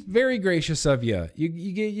 Eileen, very gracious of you.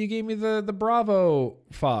 You gave me the Bravo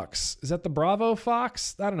Fox. Is that the Bravo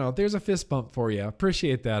Fox? I don't know. There's a fist bump for you.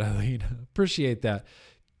 Appreciate that, Eileen. Appreciate that.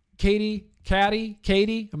 Katie.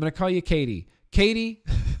 I'm gonna call you Katie. Katie.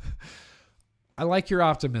 I like your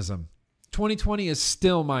optimism. 2020 is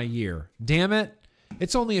still my year. Damn it.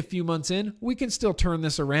 It's only a few months in. We can still turn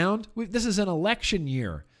this around. This is an election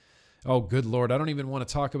year. Oh, good Lord. I don't even want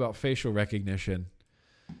to talk about facial recognition.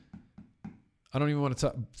 I don't even want to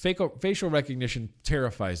talk. Facial recognition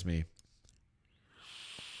terrifies me.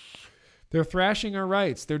 They're thrashing our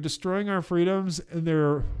rights. They're destroying our freedoms, and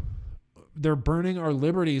they're burning our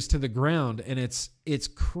liberties to the ground. And it's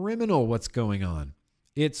criminal what's going on.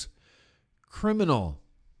 It's criminal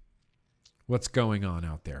what's going on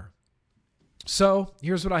out there. So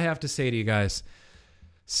here's what I have to say to you guys.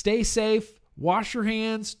 Stay safe. Wash your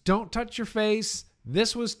hands. Don't touch your face.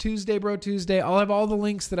 This was Tuesday, Bro Tuesday. I'll have all the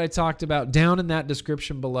links that I talked about down in that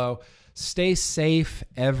description below. Stay safe,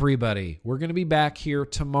 everybody. We're going to be back here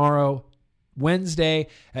tomorrow, Wednesday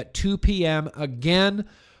at 2 p.m. again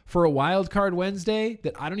for a Wild Card Wednesday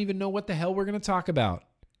that I don't even know what the hell we're going to talk about.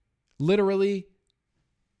 Literally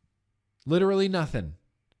nothing.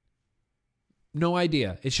 No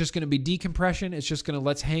idea. It's just going to be decompression. It's just going to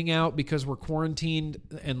let's hang out because we're quarantined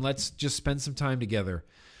and let's just spend some time together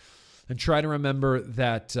and try to remember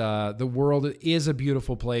that the world is a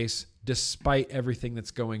beautiful place despite everything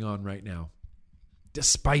that's going on right now.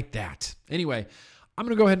 Despite that. Anyway, I'm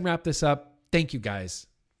going to go ahead and wrap this up. Thank you guys.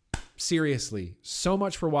 Seriously, so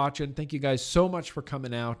much for watching. Thank you guys so much for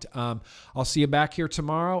coming out. I'll see you back here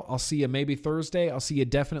tomorrow. I'll see you maybe Thursday. I'll see you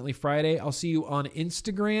definitely Friday. I'll see you on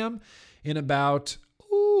Instagram in about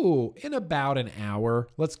an hour.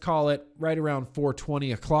 Let's call it right around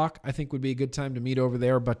 4:20 o'clock. I think would be a good time to meet over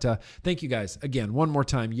there. But thank you guys again, one more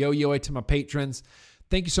time. Yo to my patrons.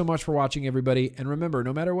 Thank you so much for watching, everybody. And remember,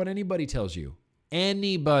 no matter what anybody tells you,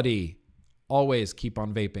 always keep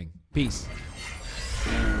on vaping. Peace.